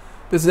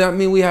 Does that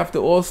mean we have to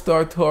all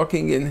start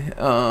talking in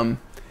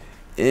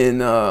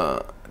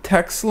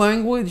text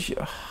language?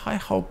 I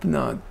hope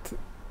not.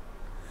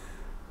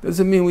 Does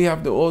it mean we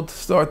have to all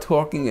start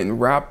talking in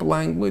rap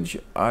language?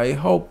 I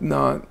hope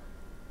not.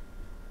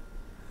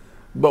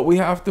 But we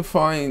have to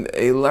find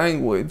a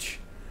language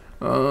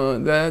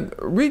that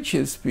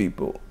reaches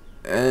people.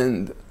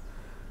 And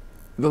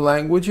the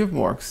language of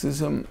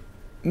Marxism,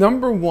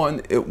 number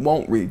one, it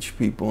won't reach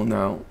people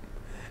now.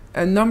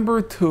 And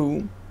number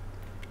two,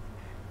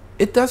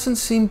 it doesn't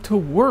seem to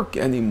work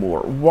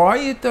anymore. Why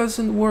it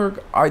doesn't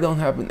work, I don't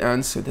have an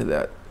answer to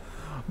that.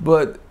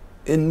 But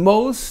in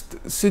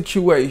most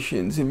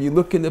situations, if you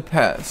look in the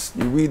past,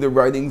 you read the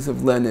writings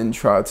of Lenin,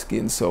 Trotsky,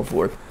 and so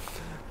forth,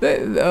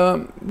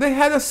 they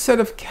had a set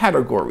of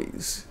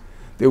categories.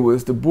 There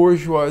was the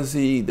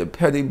bourgeoisie, the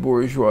petty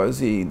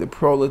bourgeoisie, the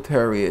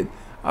proletariat.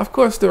 Of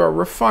course, there are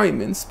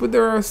refinements, but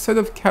there are a set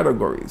of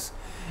categories.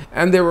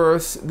 And there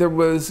was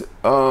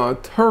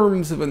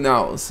terms of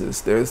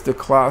analysis. There's the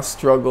class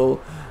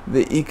struggle,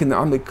 the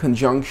economic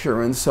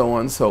conjuncture, and so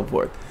on and so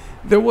forth.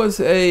 There was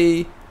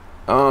a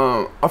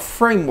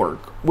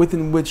framework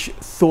within which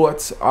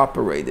thoughts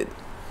operated.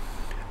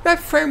 That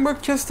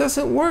framework just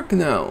doesn't work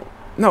now.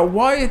 Now,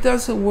 why it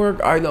doesn't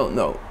work, I don't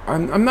know.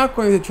 I'm not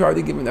going to try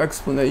to give an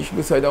explanation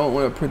because I don't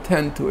want to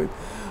pretend to it.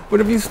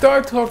 But if you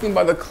start talking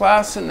about the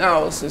class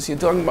analysis, you're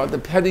talking about the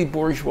petty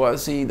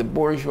bourgeoisie, the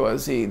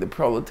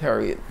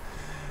proletariat.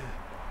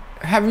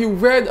 Have you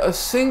read a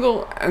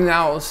single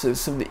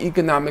analysis of the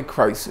economic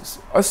crisis?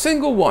 A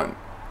single one.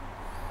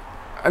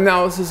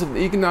 Analysis of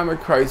the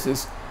economic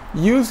crisis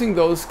using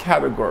those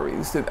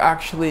categories that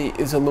actually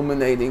is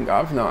illuminating?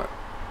 I've not.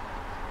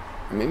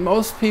 I mean,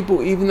 most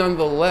people, even on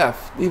the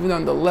left,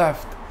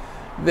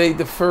 they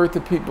defer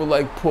to people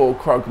like Paul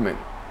Krugman.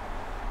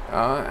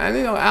 And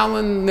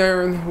Alan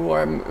Nairn, who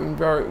I'm in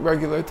very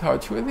regular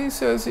touch with, he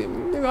says,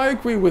 I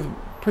agree with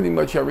pretty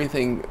much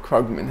everything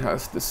Krugman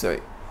has to say.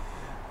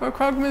 Well,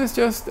 Krugman is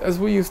just, as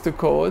we used to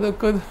call it, a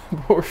good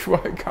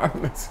bourgeois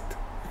economist.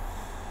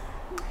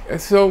 And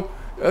so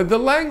the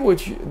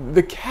language,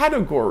 the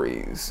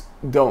categories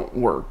don't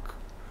work.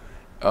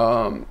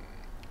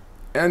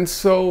 And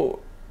so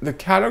the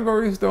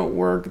categories don't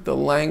work, the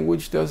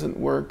language doesn't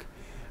work.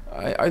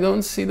 I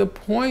don't see the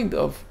point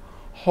of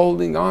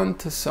holding on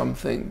to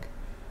something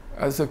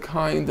as a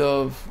kind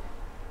of,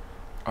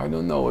 I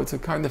don't know, it's a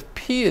kind of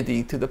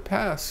piety to the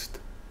past.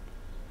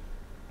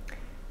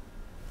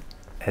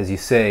 As you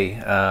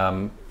say,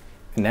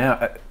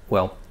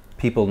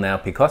 people now,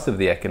 because of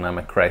the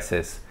economic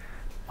crisis,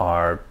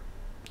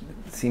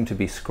 seem to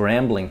be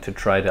scrambling to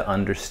try to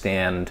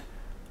understand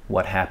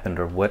what happened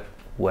or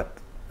what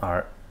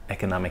our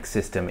economic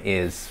system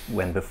is,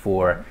 when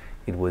before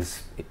it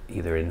was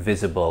either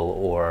invisible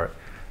or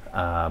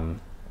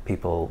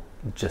people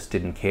just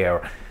didn't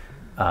care.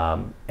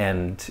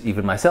 And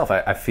even myself,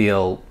 I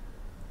feel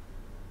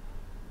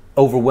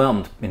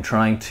overwhelmed in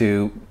trying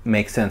to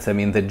make sense. I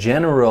mean, the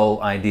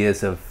general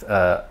ideas of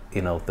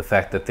the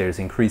fact that there's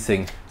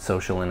increasing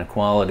social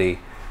inequality,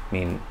 I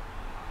mean,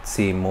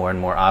 seem more and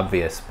more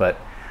obvious, but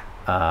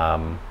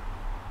it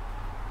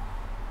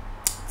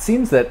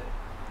seems that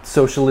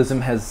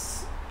socialism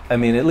has, I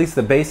mean, at least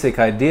the basic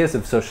ideas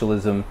of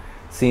socialism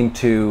seem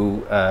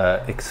to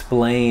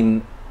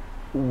explain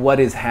what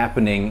is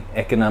happening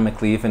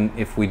economically, even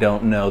if we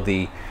don't know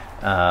the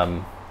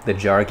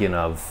jargon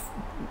of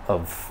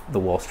the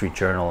Wall Street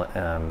Journal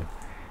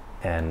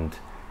and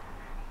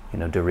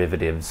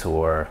derivatives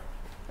or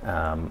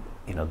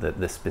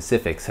the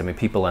specifics. I mean,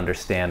 people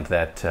understand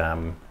that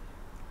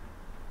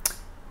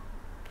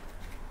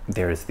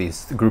there's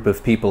this group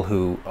of people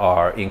who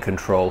are in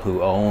control,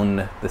 who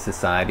own the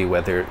society,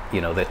 whether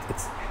that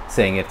it's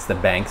saying it's the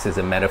banks as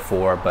a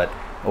metaphor,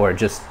 or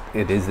just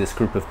it is this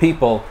group of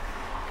people,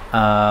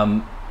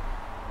 and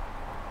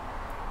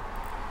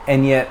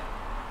yet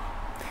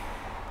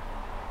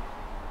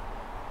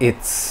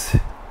it's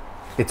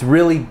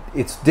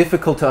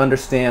difficult to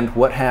understand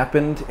what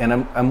happened, and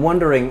I'm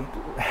wondering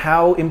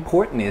how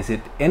important is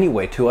it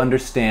anyway to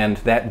understand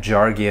that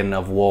jargon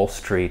of Wall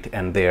Street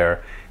and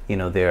their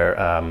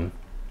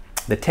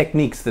the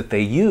techniques that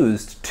they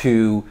used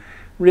to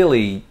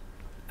really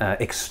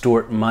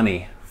extort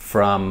money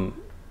from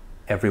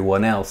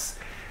everyone else.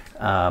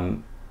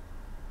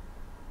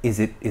 Is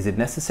it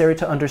necessary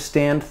to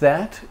understand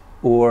that,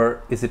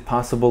 or is it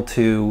possible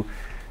to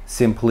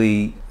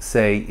simply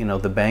say,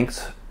 the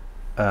banks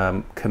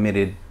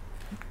committed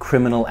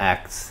criminal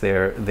acts,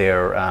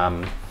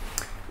 they're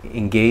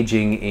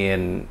engaging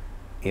in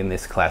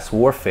this class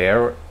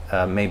warfare?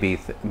 Maybe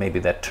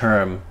that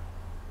term,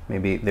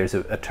 maybe there's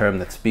a term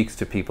that speaks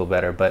to people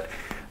better, but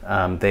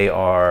they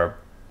are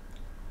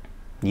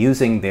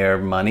using their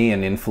money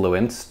and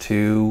influence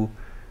to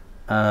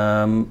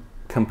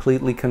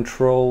completely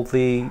control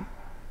the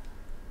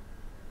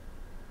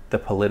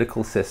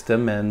political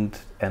system and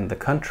the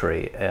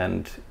country,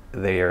 and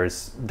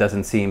there's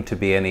doesn't seem to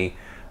be any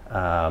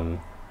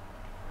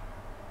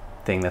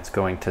thing that's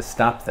going to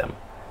stop them.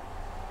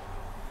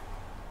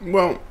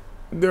 Well,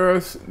 there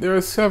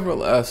are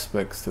several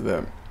aspects to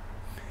that.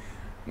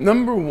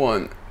 Number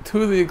one,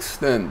 to the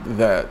extent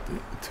that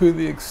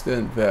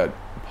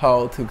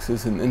politics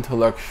is an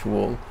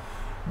intellectual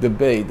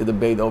debate, the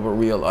debate over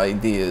real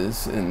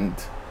ideas and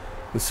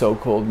the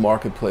so-called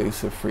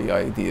marketplace of free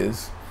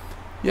ideas,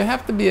 you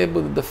have to be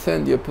able to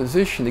defend your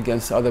position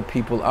against other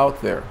people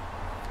out there.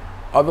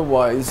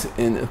 Otherwise,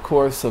 in a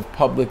course of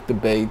public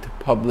debate,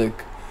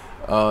 public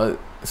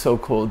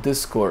so-called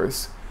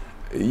discourse,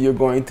 you're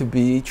going to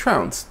be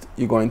trounced.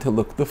 You're going to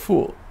look the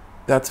fool.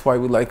 That's why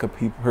we like a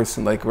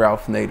person like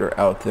Ralph Nader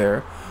out there,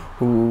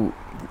 who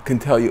can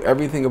tell you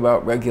everything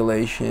about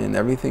regulation,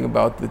 everything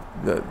about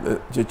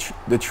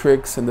the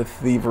tricks and the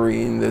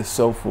thievery and the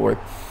so forth,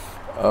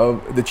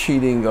 of the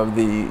cheating of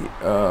the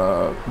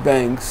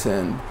banks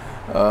and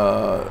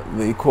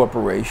the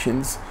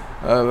corporations,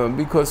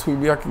 because we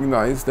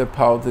recognize that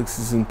politics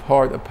is in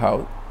part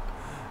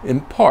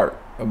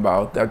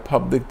about that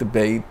public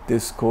debate,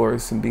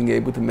 discourse, and being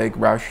able to make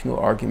rational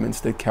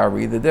arguments that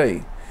carry the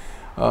day.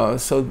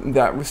 So in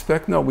that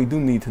respect, no, we do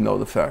need to know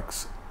the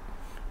facts.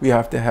 We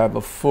have to have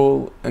a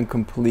full and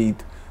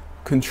complete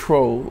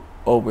control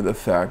over the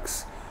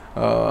facts.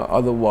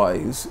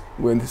 Otherwise,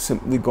 we're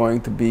simply going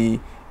to be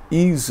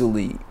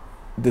easily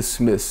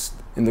dismissed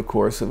in the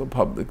course of a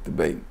public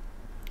debate.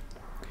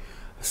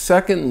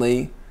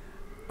 Secondly,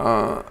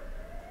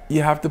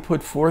 you have to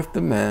put forth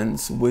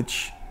demands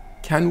which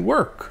can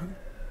work.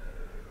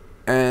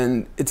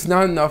 And it's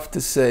not enough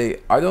to say,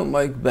 I don't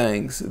like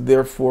banks,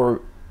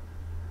 therefore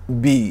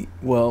B.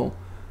 Well,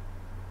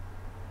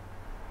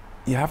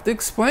 you have to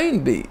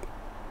explain B.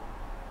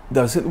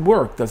 Does it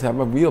work? Does it have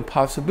a real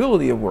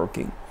possibility of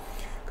working?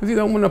 Because you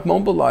don't want to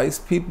mobilize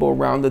people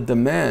around a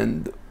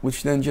demand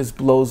which then just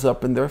blows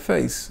up in their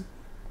face.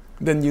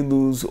 Then you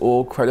lose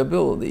all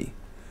credibility.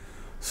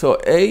 So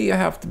A, you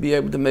have to be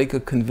able to make a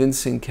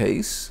convincing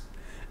case,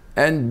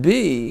 and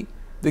B,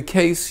 the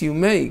case you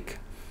make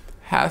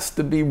has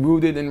to be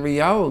rooted in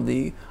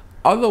reality.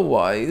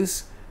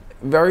 Otherwise,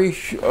 a very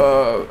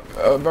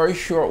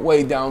short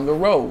way down the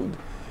road,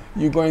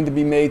 you're going to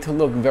be made to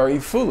look very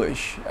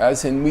foolish,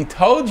 as in, we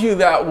told you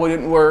that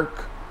wouldn't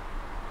work.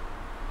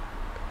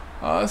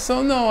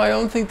 So no, I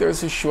don't think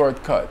there's a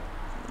shortcut.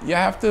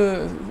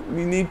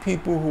 We need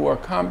people who are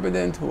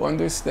competent, who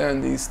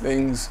understand these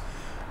things,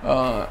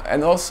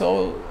 and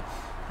also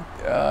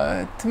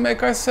to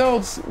make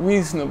ourselves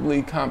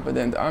reasonably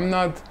competent. I'm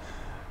not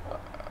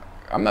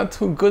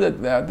too good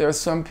at that. There are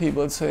some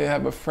people, let's say I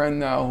have a friend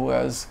now who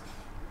has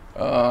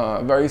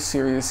very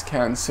serious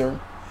cancer,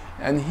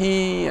 and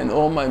he and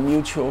all my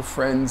mutual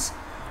friends,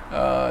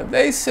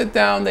 they sit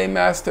down, they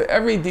master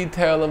every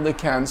detail of the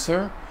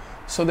cancer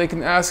so they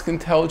can ask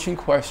intelligent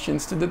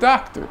questions to the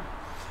doctor.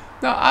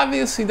 Now,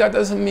 obviously, that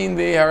doesn't mean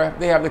they have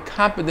the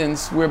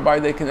competence whereby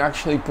they can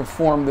actually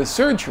perform the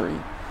surgery,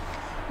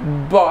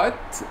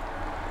 but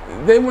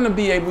they want to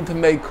be able to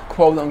make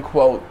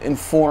quote-unquote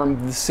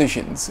informed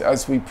decisions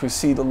as we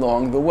proceed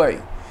along the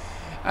way.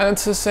 And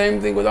it's the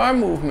same thing with our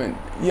movement.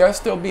 Yes,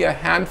 there'll be a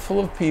handful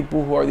of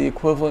people who are the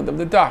equivalent of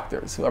the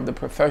doctors, who have the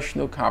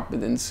professional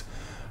competence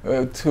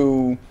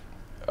to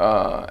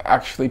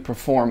actually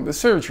perform the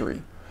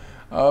surgery.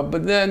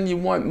 But then you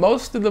want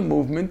most of the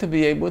movement to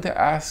be able to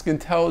ask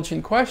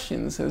intelligent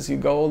questions as you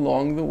go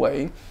along the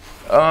way.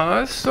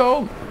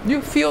 So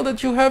you feel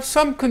that you have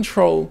some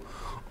control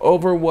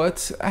over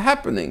what's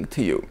happening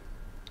to you.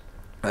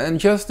 And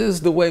just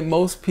as the way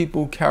most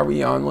people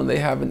carry on when they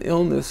have an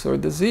illness or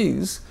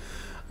disease,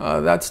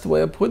 that's the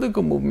way a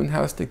political movement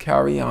has to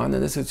carry on,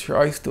 and as it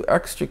tries to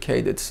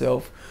extricate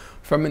itself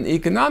from an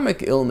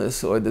economic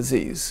illness or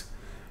disease.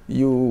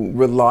 You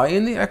rely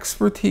on the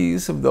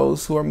expertise of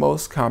those who are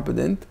most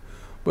competent,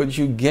 but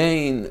you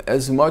gain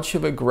as much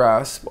of a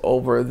grasp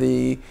over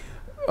the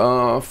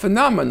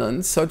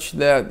phenomenon such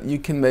that you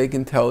can make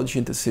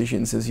intelligent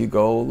decisions as you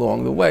go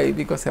along the way,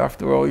 because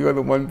after all, you're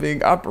the one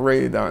being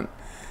operated on.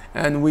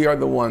 And we are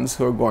the ones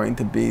who are going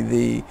to be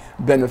the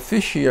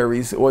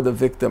beneficiaries or the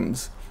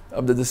victims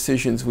of the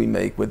decisions we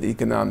make with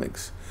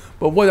economics.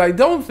 But what I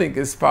don't think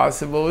is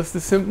possible is to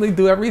simply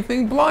do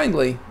everything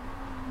blindly.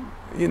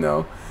 You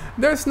know,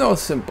 there's no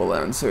simple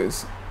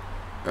answers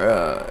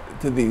to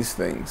these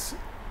things.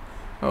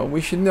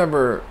 We should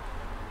never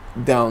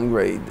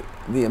downgrade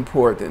the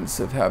importance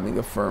of having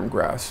a firm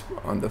grasp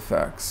on the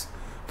facts.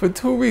 For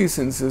two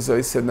reasons, as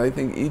I said, and I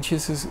think each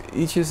is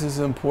as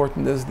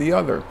important as the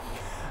other.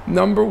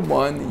 Number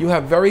one, you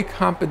have very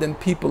competent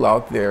people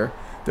out there.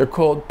 They're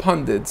called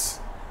pundits.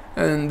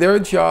 And their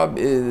job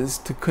is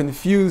to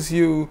confuse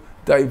you,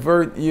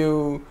 divert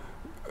you,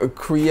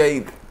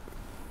 create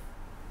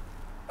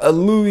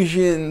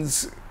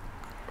illusions,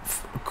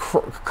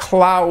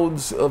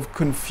 clouds of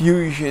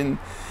confusion,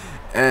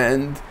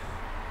 and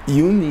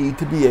you need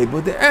to be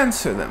able to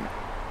answer them.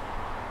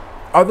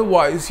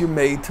 Otherwise, you're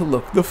made to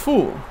look the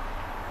fool.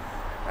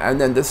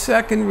 And then the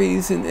second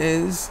reason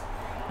is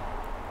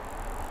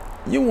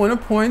you want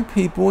to point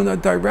people in a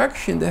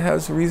direction that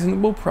has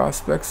reasonable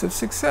prospects of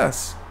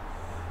success.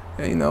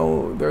 You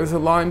know, there's a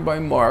line by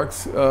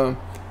Marx,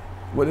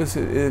 what is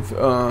it,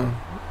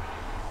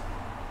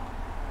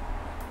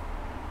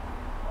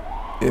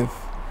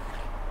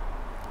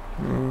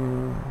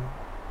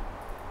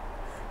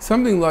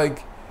 something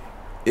like,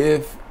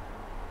 if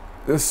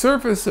the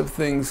surface of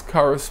things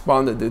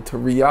corresponded to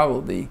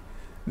reality,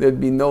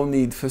 there'd be no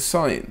need for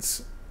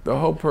science. The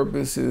whole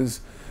purpose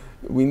is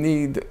we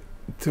need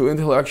to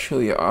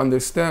intellectually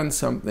understand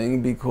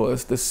something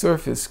because the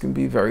surface can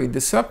be very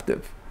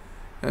deceptive.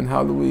 And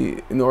how do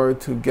we, in order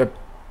to get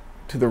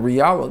to the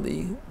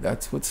reality,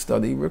 that's what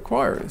study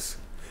requires.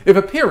 If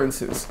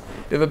appearances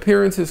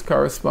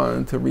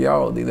correspond to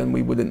reality, then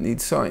we wouldn't need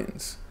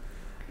science.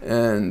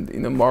 And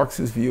you know,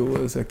 Marx's view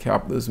was that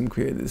capitalism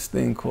created this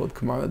thing called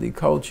commodity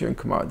culture and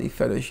commodity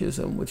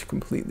fetishism, which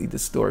completely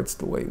distorts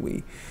the way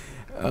we,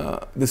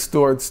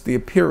 distorts the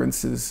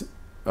appearances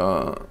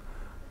as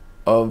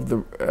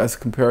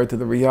compared to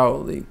the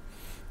reality.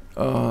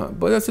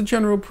 But as a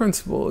general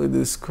principle, it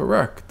is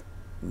correct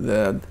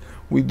that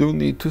we do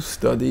need to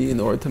study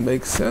in order to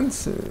make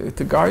sense,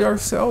 to guide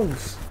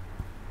ourselves.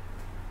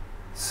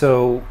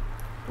 So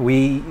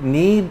we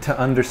need to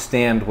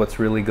understand what's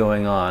really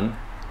going on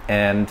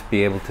and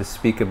be able to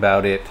speak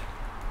about it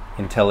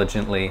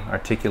intelligently,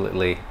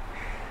 articulately.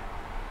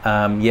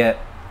 Yet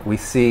we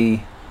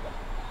see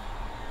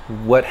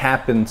what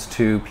happens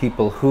to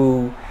people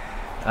who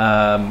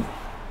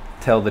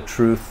tell the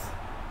truth,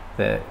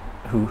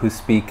 who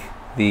speak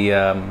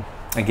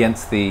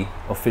against the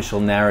official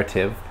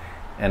narrative,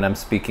 and I'm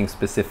speaking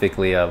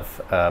specifically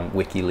of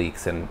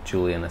WikiLeaks and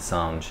Julian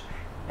Assange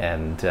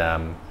and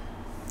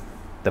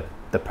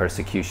the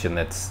persecution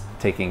that's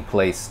taking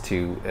place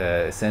to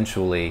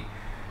essentially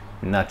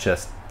not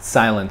just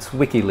silence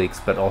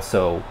WikiLeaks, but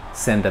also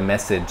send a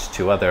message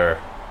to other,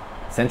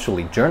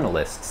 essentially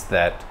journalists,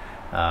 that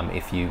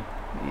if you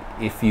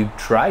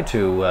try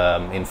to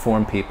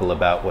inform people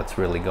about what's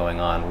really going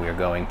on, we're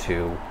going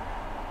to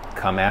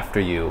come after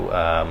you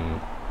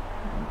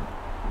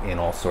in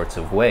all sorts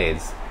of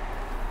ways.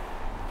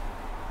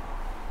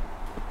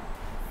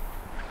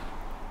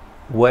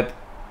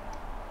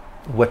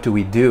 What do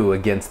we do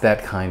against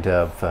that kind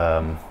of...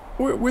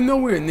 We're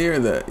nowhere near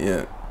that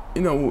yet.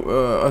 You know,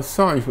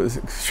 Assange was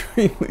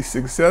extremely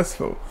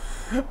successful.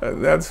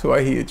 That's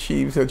why he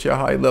achieved such a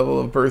high level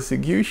of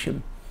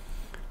persecution.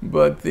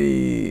 But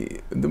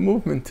the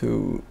movement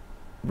to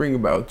bring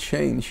about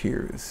change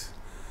here is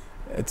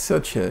at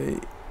such a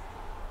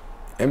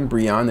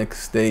embryonic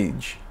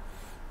stage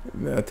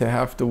that to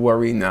have to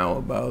worry now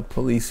about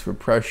police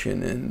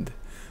repression and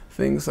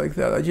things like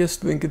that, I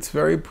just think it's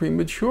very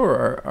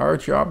premature. Our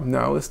job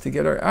now is to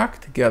get our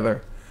act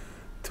together,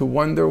 to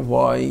wonder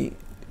why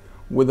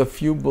with a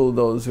few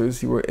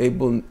bulldozers you were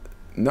able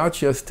not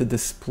just to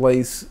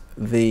displace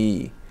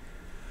the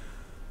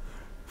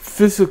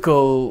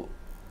physical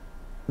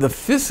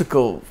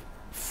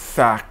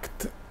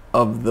fact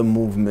of the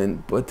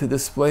movement, but to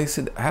displace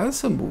it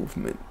as a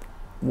movement.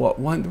 what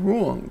went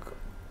wrong.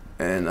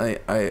 And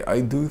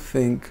I do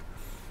think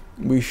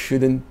we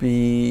shouldn't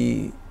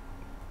be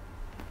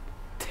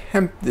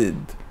tempted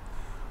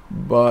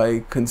by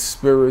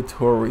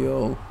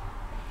conspiratorial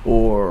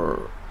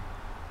or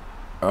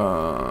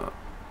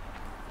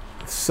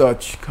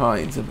such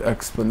kinds of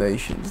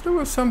explanations. There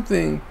was a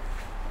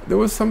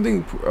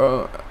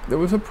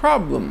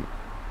problem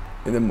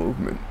in the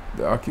movement,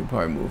 the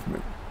Occupy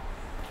movement.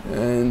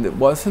 And it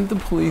wasn't the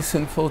police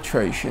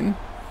infiltration,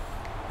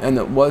 and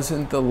it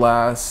wasn't the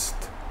last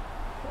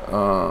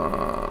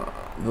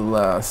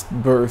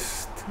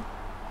burst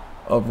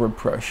of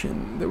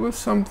repression. There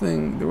was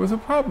a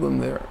problem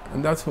there,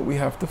 and that's what we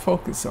have to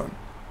focus on.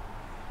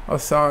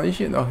 Assange,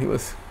 you know, he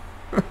was,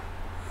 I'm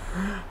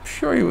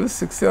sure he was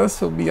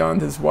successful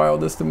beyond his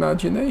wildest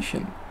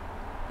imagination.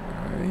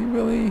 He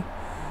really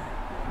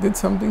did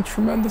something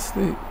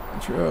tremendously,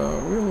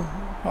 real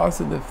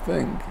positive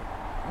thing.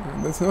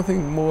 There's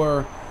nothing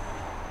more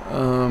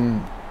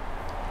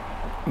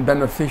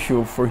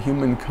beneficial for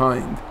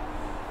humankind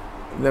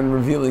than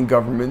revealing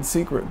government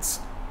secrets.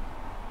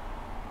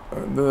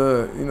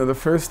 The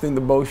first thing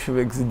the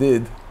Bolsheviks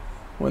did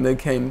when they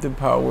came to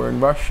power in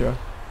Russia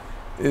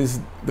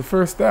is the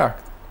first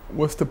act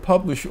was to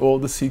publish all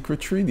the secret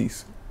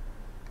treaties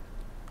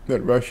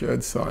that Russia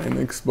had signed,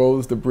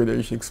 expose the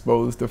British,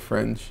 expose the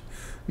French.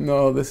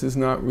 No, this is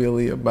not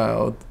really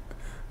about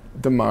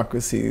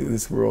democracy,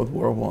 this World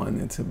War I.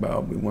 It's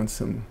about, we want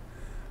some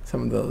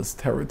of those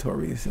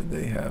territories that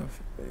they have,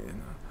 you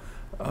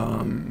know,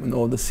 and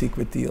all the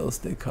secret deals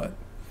they cut.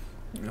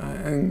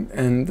 And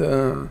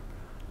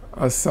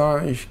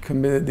Assange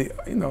committed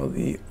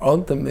the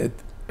ultimate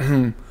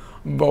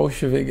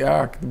Bolshevik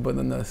act, but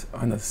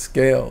on a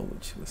scale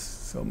which was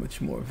so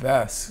much more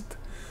vast,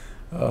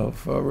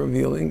 of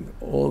revealing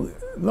all,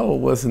 though it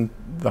wasn't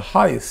the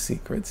highest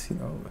secrets, you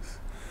know,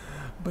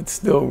 but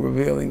still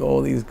revealing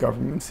all these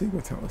government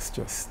secrets. It was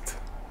just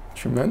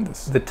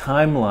tremendous. The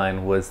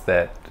timeline was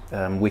that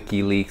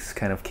WikiLeaks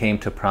kind of came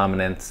to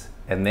prominence,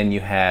 and then you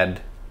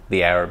had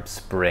the Arab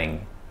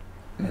Spring,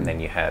 and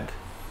then you had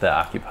the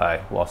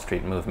Occupy Wall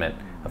Street movement,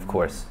 of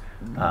course,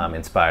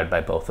 inspired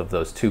by both of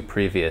those two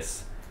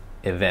previous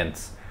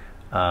events.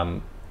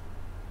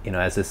 You know,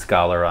 as a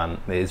scholar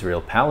on the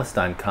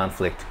Israel-Palestine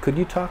conflict, could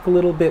you talk a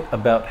little bit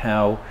about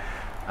how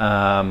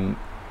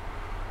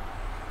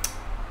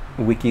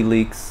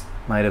WikiLeaks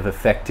might have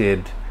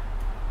affected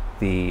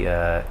the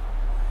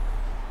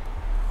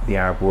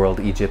Arab world,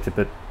 Egypt,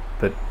 but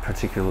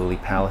particularly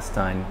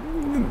Palestine?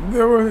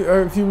 There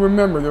were, if you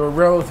remember, there were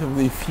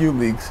relatively few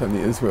leaks on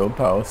the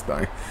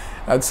Israel-Palestine.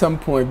 At some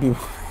point,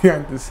 people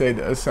began to say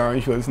that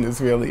Assange was an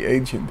Israeli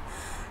agent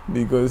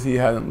because he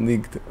hadn't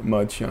leaked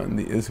much on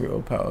the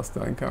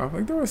Israel-Palestine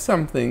conflict. There were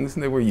some things,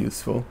 and they were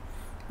useful,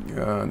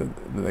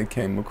 that I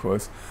came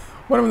across.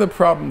 One of the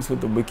problems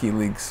with the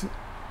WikiLeaks,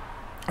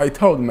 I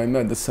told him, I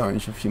met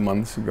Assange a few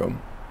months ago,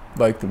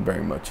 liked him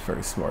very much,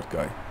 very smart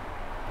guy.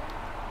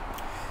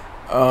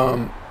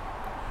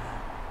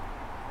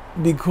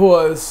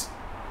 Because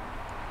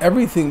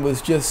everything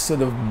was just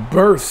sort of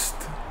burst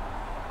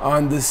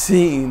on the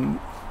scene,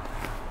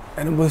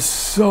 and it was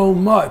so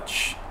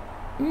much,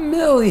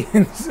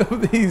 millions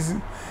of these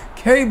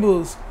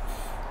cables,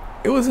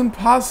 it was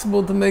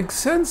impossible to make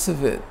sense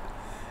of it.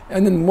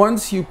 And then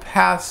once you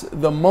pass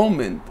the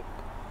moment,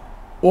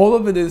 all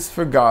of it is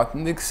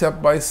forgotten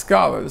except by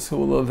scholars who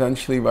will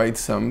eventually write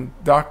some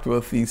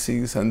doctoral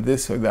theses on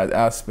this or that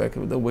aspect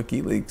of the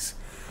WikiLeaks.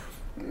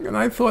 And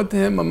I thought to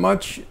him a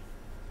much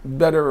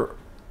better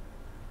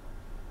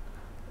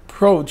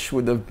approach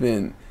would have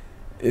been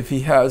if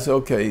he has,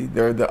 okay,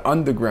 they're the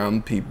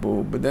underground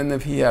people, but then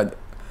if he had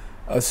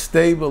a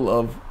stable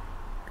of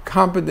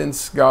competent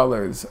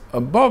scholars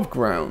above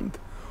ground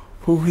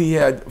who he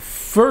had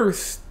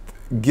first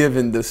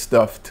given the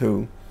stuff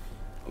to,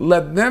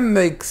 let them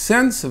make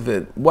sense of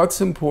it,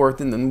 what's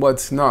important and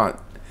what's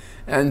not,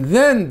 and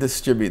then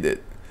distribute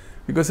it.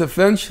 Because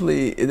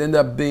eventually it ended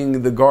up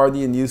being the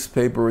Guardian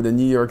newspaper or the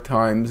New York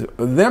Times,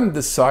 them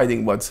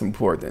deciding what's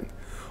important.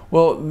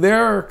 Well,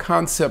 their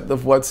concept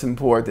of what's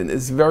important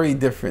is very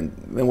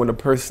different than what a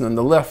person on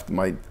the left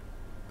might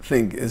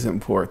think is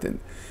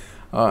important.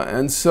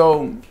 And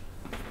so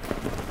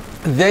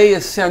they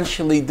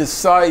essentially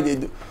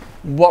decided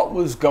what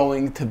was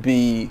going to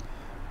be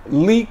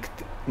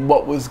leaked,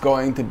 what was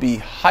going to be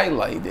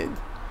highlighted,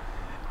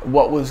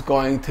 what was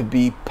going to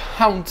be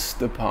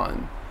pounced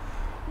upon.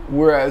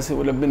 Whereas it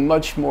would have been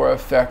much more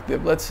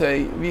effective. Let's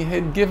say we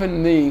had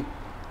given me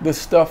the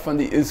stuff on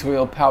the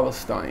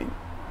Israel-Palestine.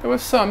 There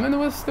was some, and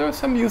there were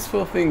some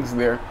useful things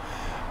there.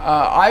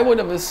 I would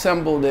have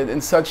assembled it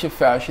in such a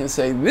fashion,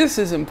 say this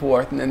is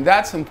important, and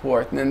that's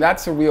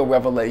a real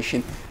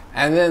revelation,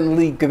 and then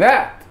leak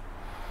that.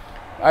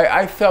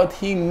 I felt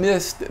he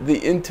missed the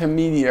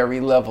intermediary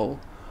level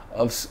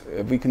of,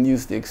 if we can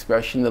use the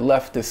expression, the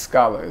leftist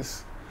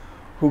scholars,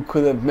 who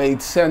could have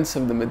made sense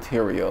of the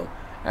material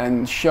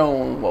and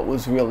shown what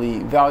was really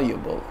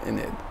valuable in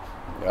it.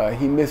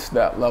 He missed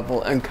that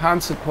level, and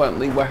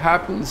consequently what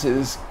happens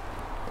is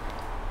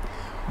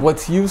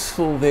what's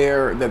useful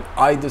there that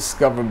I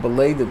discovered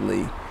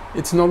belatedly,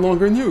 it's no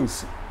longer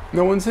news.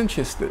 No one's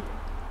interested.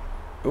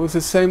 It was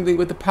the same thing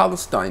with the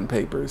Palestine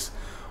papers.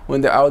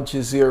 When the Al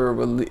Jazeera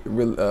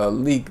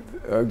leaked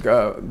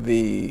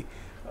the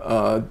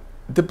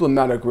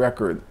diplomatic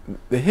record,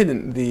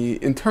 the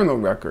internal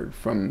record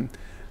from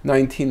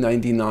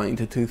 1999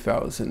 to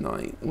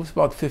 2009. It was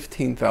about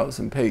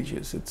 15,000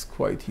 pages. It's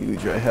quite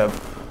huge. I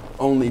have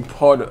only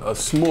a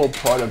small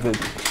part of it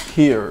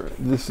here.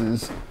 This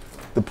is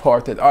the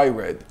part that I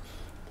read.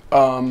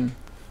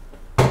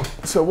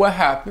 So what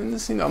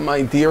happens, you know,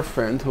 my dear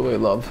friend who I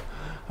love,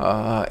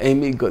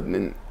 Amy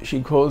Goodman,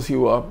 she calls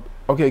you up,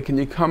 okay, can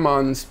you come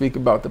on and speak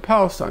about the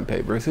Palestine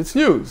papers? It's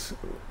news,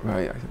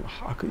 right? I said, well,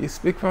 how could you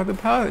speak about the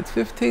Palestine? It's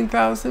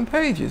 15,000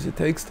 pages. It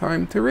takes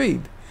time to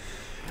read.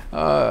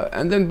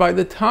 And then by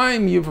the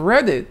time you've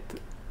read it,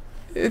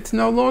 it's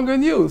no longer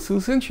news.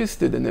 Who's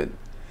interested in it?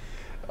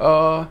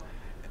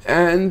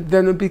 And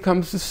then it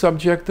becomes the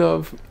subject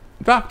of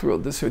doctoral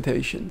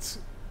dissertations.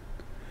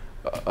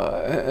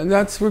 And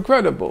that's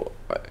regrettable.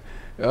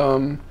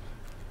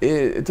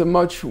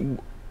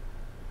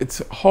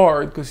 It's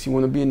hard because you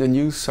want to be in the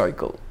news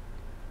cycle.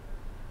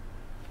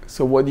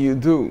 So what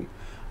do?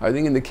 I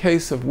think in the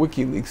case of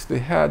WikiLeaks, they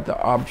had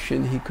the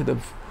option. He could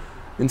have,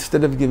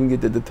 instead of giving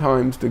it to the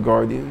Times, the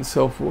Guardian, and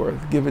so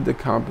forth, give it to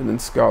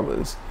competent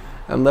scholars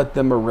and let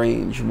them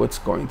arrange what's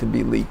going to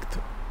be leaked.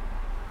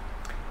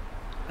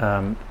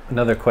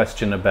 Another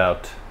question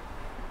about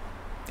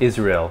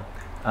Israel.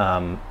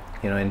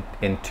 You know,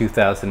 in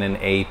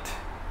 2008, in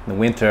the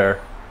winter,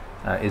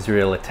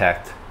 Israel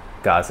attacked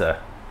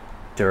Gaza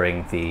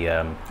during the,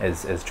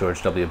 as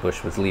George W.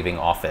 Bush was leaving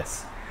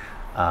office.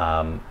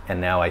 And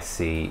now I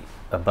see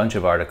a bunch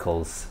of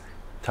articles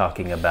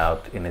talking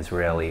about an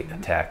Israeli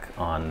attack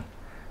on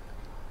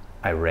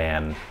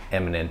Iran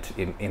imminent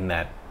in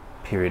that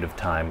period of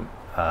time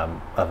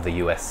of the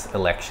US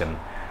election.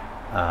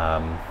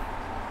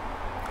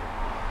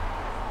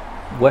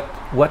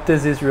 What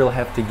does Israel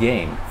have to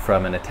gain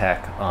from an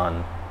attack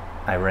on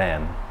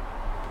Iran?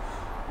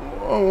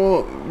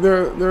 Well,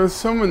 there are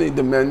so many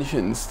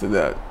dimensions to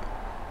that.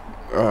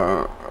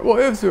 Well,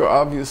 Israel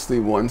obviously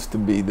wants to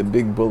be the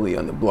big bully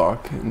on the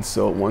block, and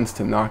so it wants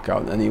to knock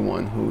out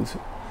anyone who's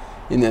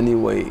in any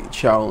way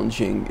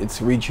challenging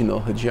its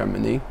regional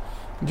hegemony,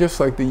 just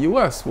like the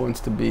US wants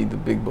to be the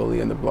big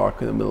bully on the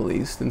block in the Middle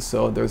East. And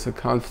so there's a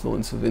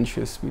confluence of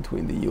interests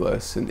between the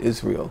US and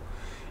Israel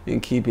in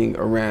keeping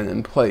Iran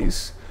in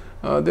place.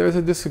 There's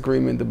a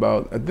disagreement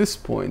at this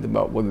point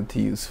about whether to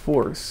use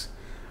force.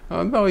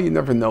 Though you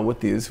never know what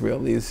the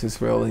Israelis,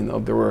 you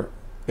know,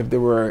 if there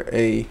were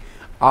a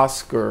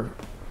Oscar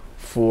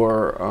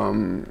for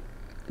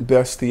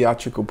best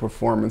theatrical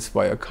performance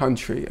by a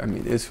country, I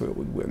mean, Israel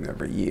would win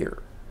every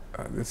year.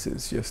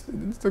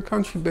 It's a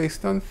country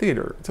based on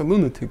theater. It's a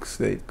lunatic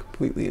state,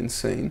 completely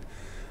insane.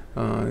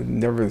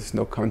 There's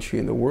no country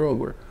in the world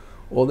where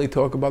all they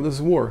talk about is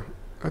war.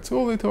 That's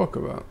all they talk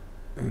about.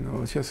 You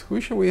know, it's just,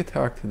 who should we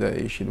attack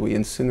today? Should we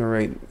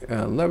incinerate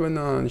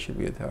Lebanon? Should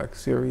we attack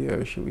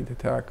Syria? Should we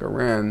attack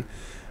Iran?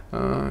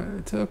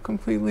 It's an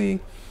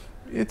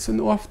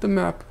off the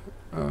map.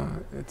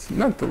 It's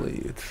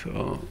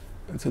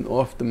an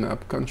off the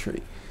map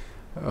country.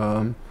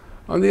 On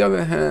the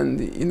other hand,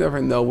 you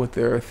never know with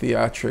their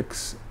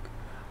theatrics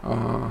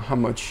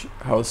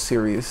how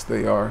serious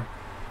they are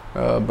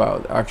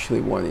about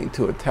actually wanting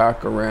to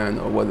attack Iran,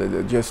 or whether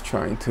they're just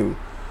trying to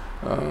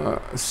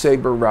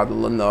saber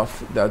rattle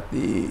enough that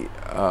the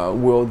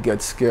world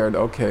gets scared.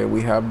 Okay,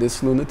 we have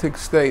this lunatic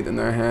state in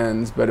our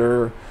hands,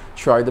 better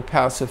try to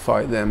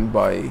pacify them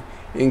by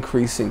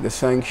increasing the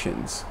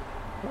sanctions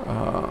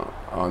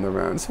on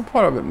Iran. So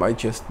part of it might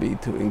just be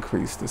to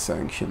increase the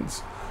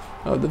sanctions.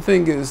 The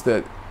thing is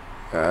that,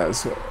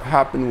 as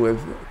happened with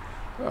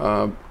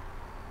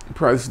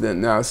President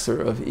Nasser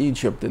of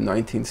Egypt in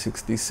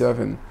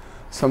 1967,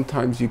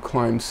 sometimes you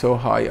climb so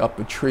high up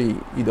a tree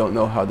you don't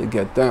know how to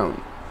get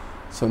down.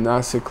 So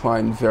Nasser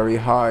climbed very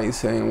high,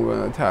 saying we're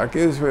going to attack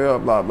Israel,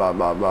 blah, blah,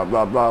 blah, blah,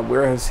 blah, blah,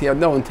 whereas he had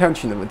no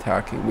intention of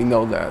attacking. We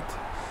know that.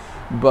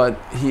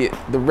 But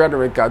the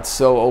rhetoric got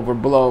so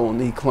overblown,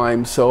 he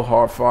climbed so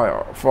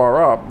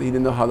far up, he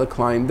didn't know how to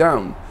climb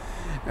down.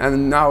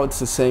 And now it's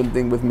the same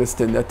thing with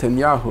Mr.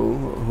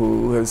 Netanyahu,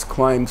 who has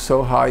climbed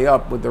so high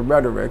up with the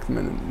rhetoric.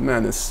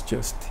 Man, it's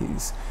just,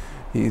 he's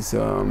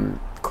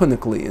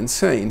clinically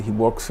insane. He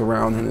walks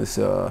around in his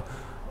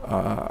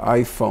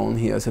iPhone.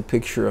 He has a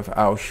picture of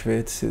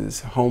Auschwitz,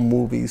 his home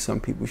movies. Some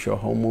people show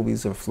home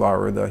movies of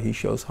Florida. He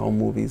shows home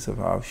movies of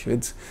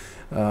Auschwitz.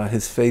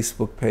 His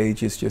Facebook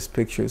page is just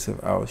pictures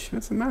of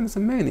Auschwitz. The man is a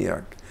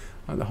maniac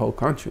on the whole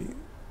country.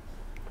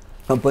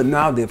 But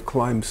now they've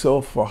climbed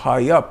so far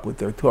high up with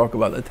their talk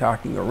about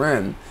attacking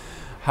Iran.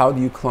 How do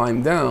you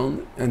climb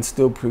down and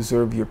still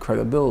preserve your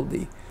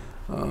credibility?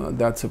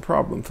 That's a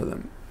problem for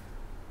them.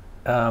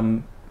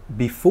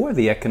 Before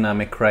the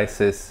economic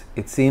crisis,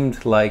 it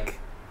seemed like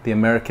the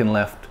American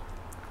left,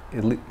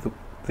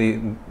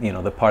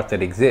 the part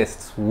that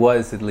exists,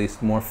 was at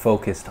least more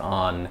focused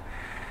on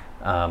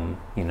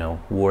you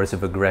know, wars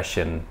of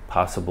aggression,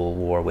 possible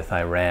war with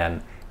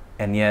Iran,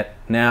 and yet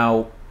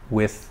now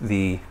with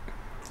the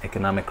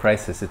economic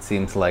crisis, it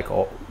seems like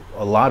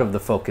a lot of the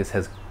focus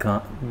has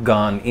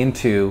gone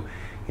into,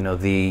 you know,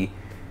 the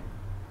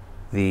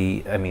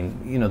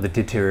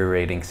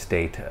deteriorating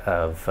state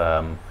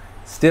of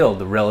still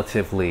the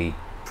relatively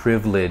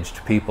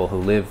privileged people who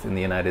live in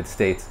the United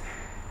States.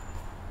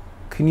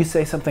 Can you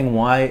say something?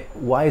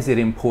 Why is it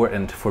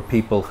important for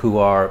people who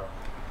are,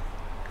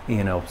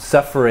 you know,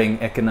 suffering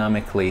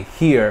economically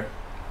here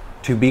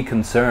to be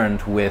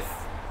concerned with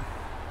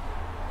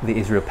the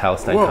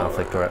Israel-Palestine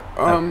conflict?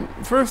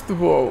 First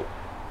of all,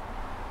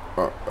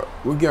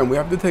 again, we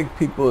have to take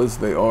people as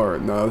they are,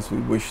 not as we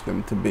wish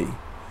them to be.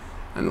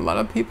 And a lot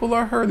of people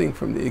are hurting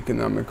from the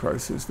economic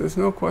crisis. There's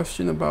no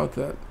question about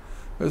that.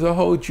 There's a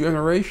whole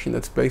generation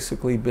that's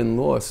basically been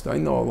lost. I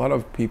know a lot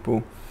of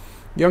people,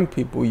 young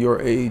people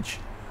your age,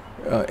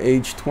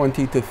 age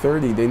 20 to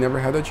 30, they never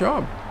had a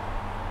job.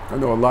 I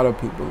know a lot of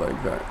people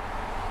like that.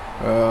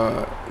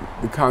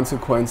 The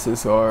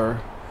consequences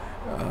are,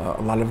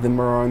 a lot of them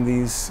are on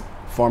these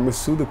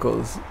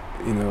pharmaceuticals,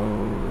 you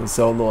know,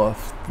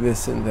 Zoloft,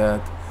 this and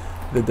that,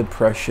 the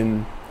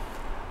depression.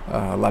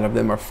 A lot of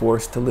them are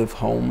forced to live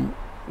home,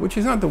 which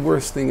is not the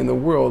worst thing in the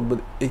world,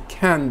 but it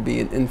can be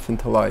an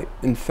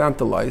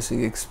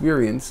infantilizing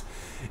experience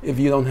if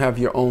you don't have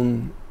your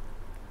own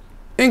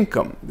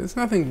income. There's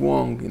nothing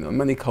wrong, you know, in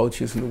many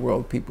cultures in the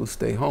world, people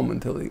stay home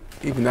until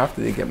even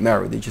after they get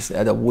married, they just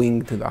add a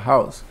wing to the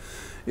house.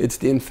 It's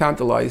the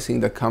infantilizing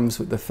that comes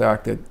with the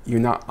fact that you're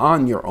not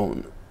on your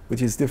own,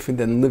 which is different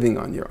than living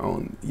on your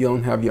own. You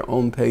don't have your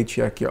own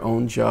paycheck, your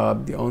own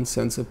job, your own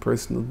sense of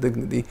personal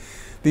dignity.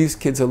 These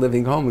kids are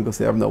living home because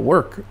they have no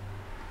work.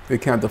 They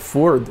can't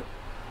afford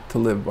to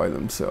live by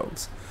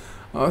themselves.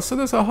 So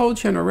there's a whole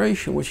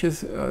generation which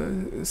is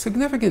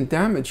significant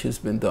damage has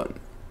been done.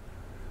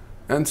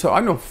 And so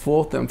I don't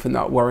fault them for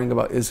not worrying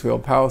about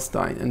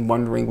Israel-Palestine and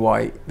wondering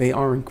why they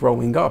aren't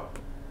growing up.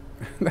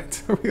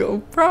 That's a real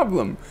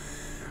problem.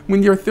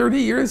 When you're 30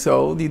 years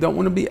old, you don't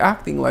want to be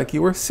acting like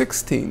you were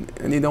 16,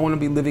 and you don't want to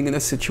be living in a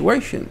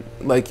situation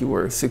like you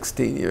were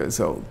 16 years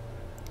old.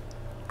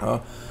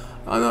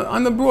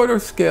 On a broader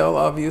scale,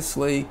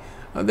 obviously,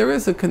 there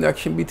is a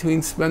connection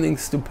between spending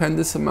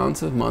stupendous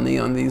amounts of money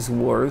on these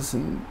wars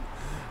and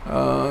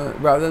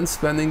rather than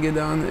spending it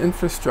on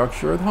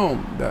infrastructure at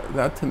home.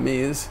 That to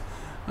me is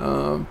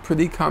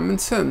pretty common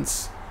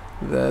sense,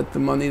 that the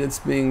money that's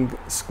being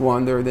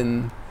squandered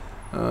in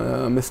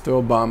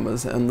Mr.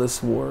 Obama's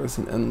endless wars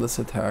and endless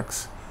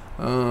attacks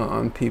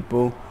on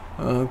people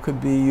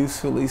could be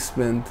usefully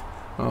spent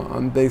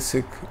on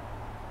basic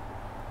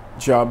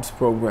jobs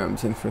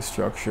programs,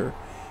 infrastructure,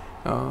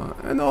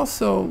 and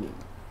also,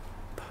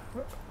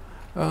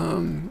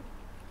 you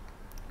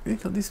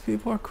know, these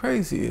people are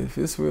crazy. If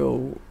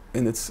Israel,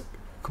 in its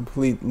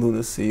complete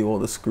lunacy, all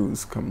the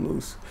screws come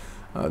loose,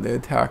 they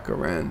attack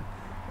Iran,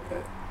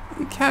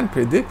 you can't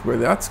predict where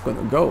that's going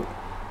to go.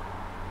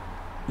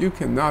 You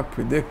cannot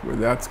predict where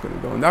that's going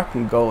to go, and that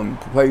can go in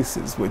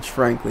places which,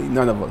 frankly,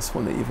 none of us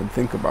want to even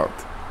think about.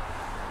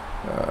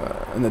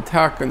 An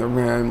attack on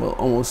Iran will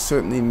almost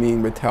certainly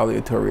mean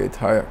retaliatory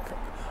attack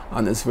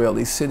on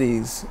Israeli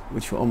cities,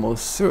 which will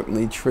almost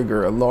certainly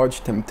trigger a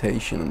large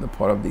temptation on the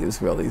part of the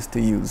Israelis to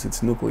use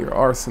its nuclear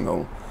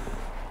arsenal.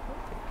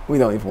 We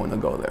don't even want to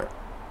go there.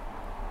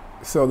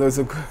 So there's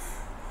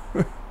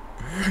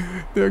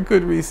there are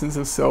good reasons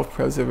of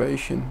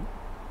self-preservation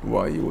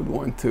why you would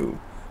want to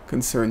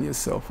concern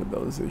yourself with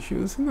those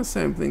issues. And the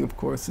same thing, of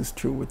course, is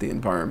true with the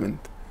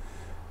environment.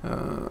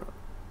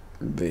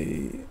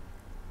 The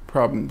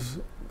problems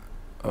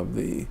of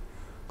the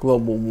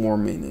global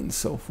warming and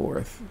so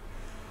forth.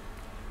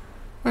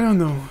 I don't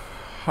know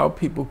how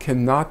people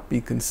cannot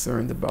be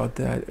concerned about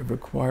that. It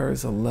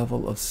requires a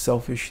level of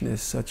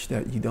selfishness such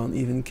that you don't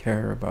even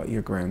care about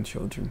your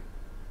grandchildren.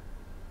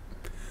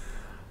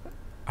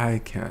 I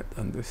can't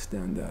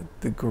understand that.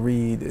 The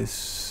greed is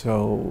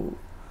so,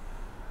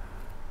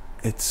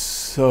 it's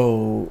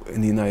so,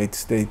 in the United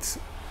States,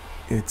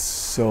 it's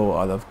so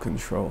out of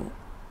control.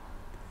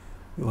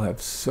 You'll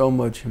have so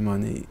much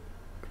money,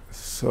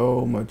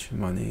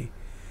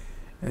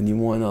 and you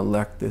want to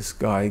elect this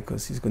guy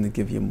because he's going to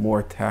give you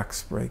more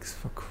tax breaks.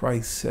 For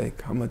Christ's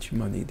sake, how much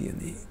money do you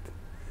need?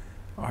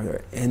 Are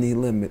there any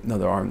limit? No,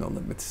 there are no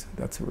limits.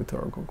 That's a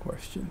rhetorical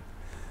question.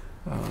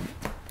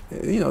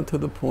 You know, to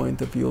the point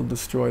that you'll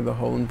destroy the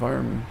whole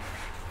environment.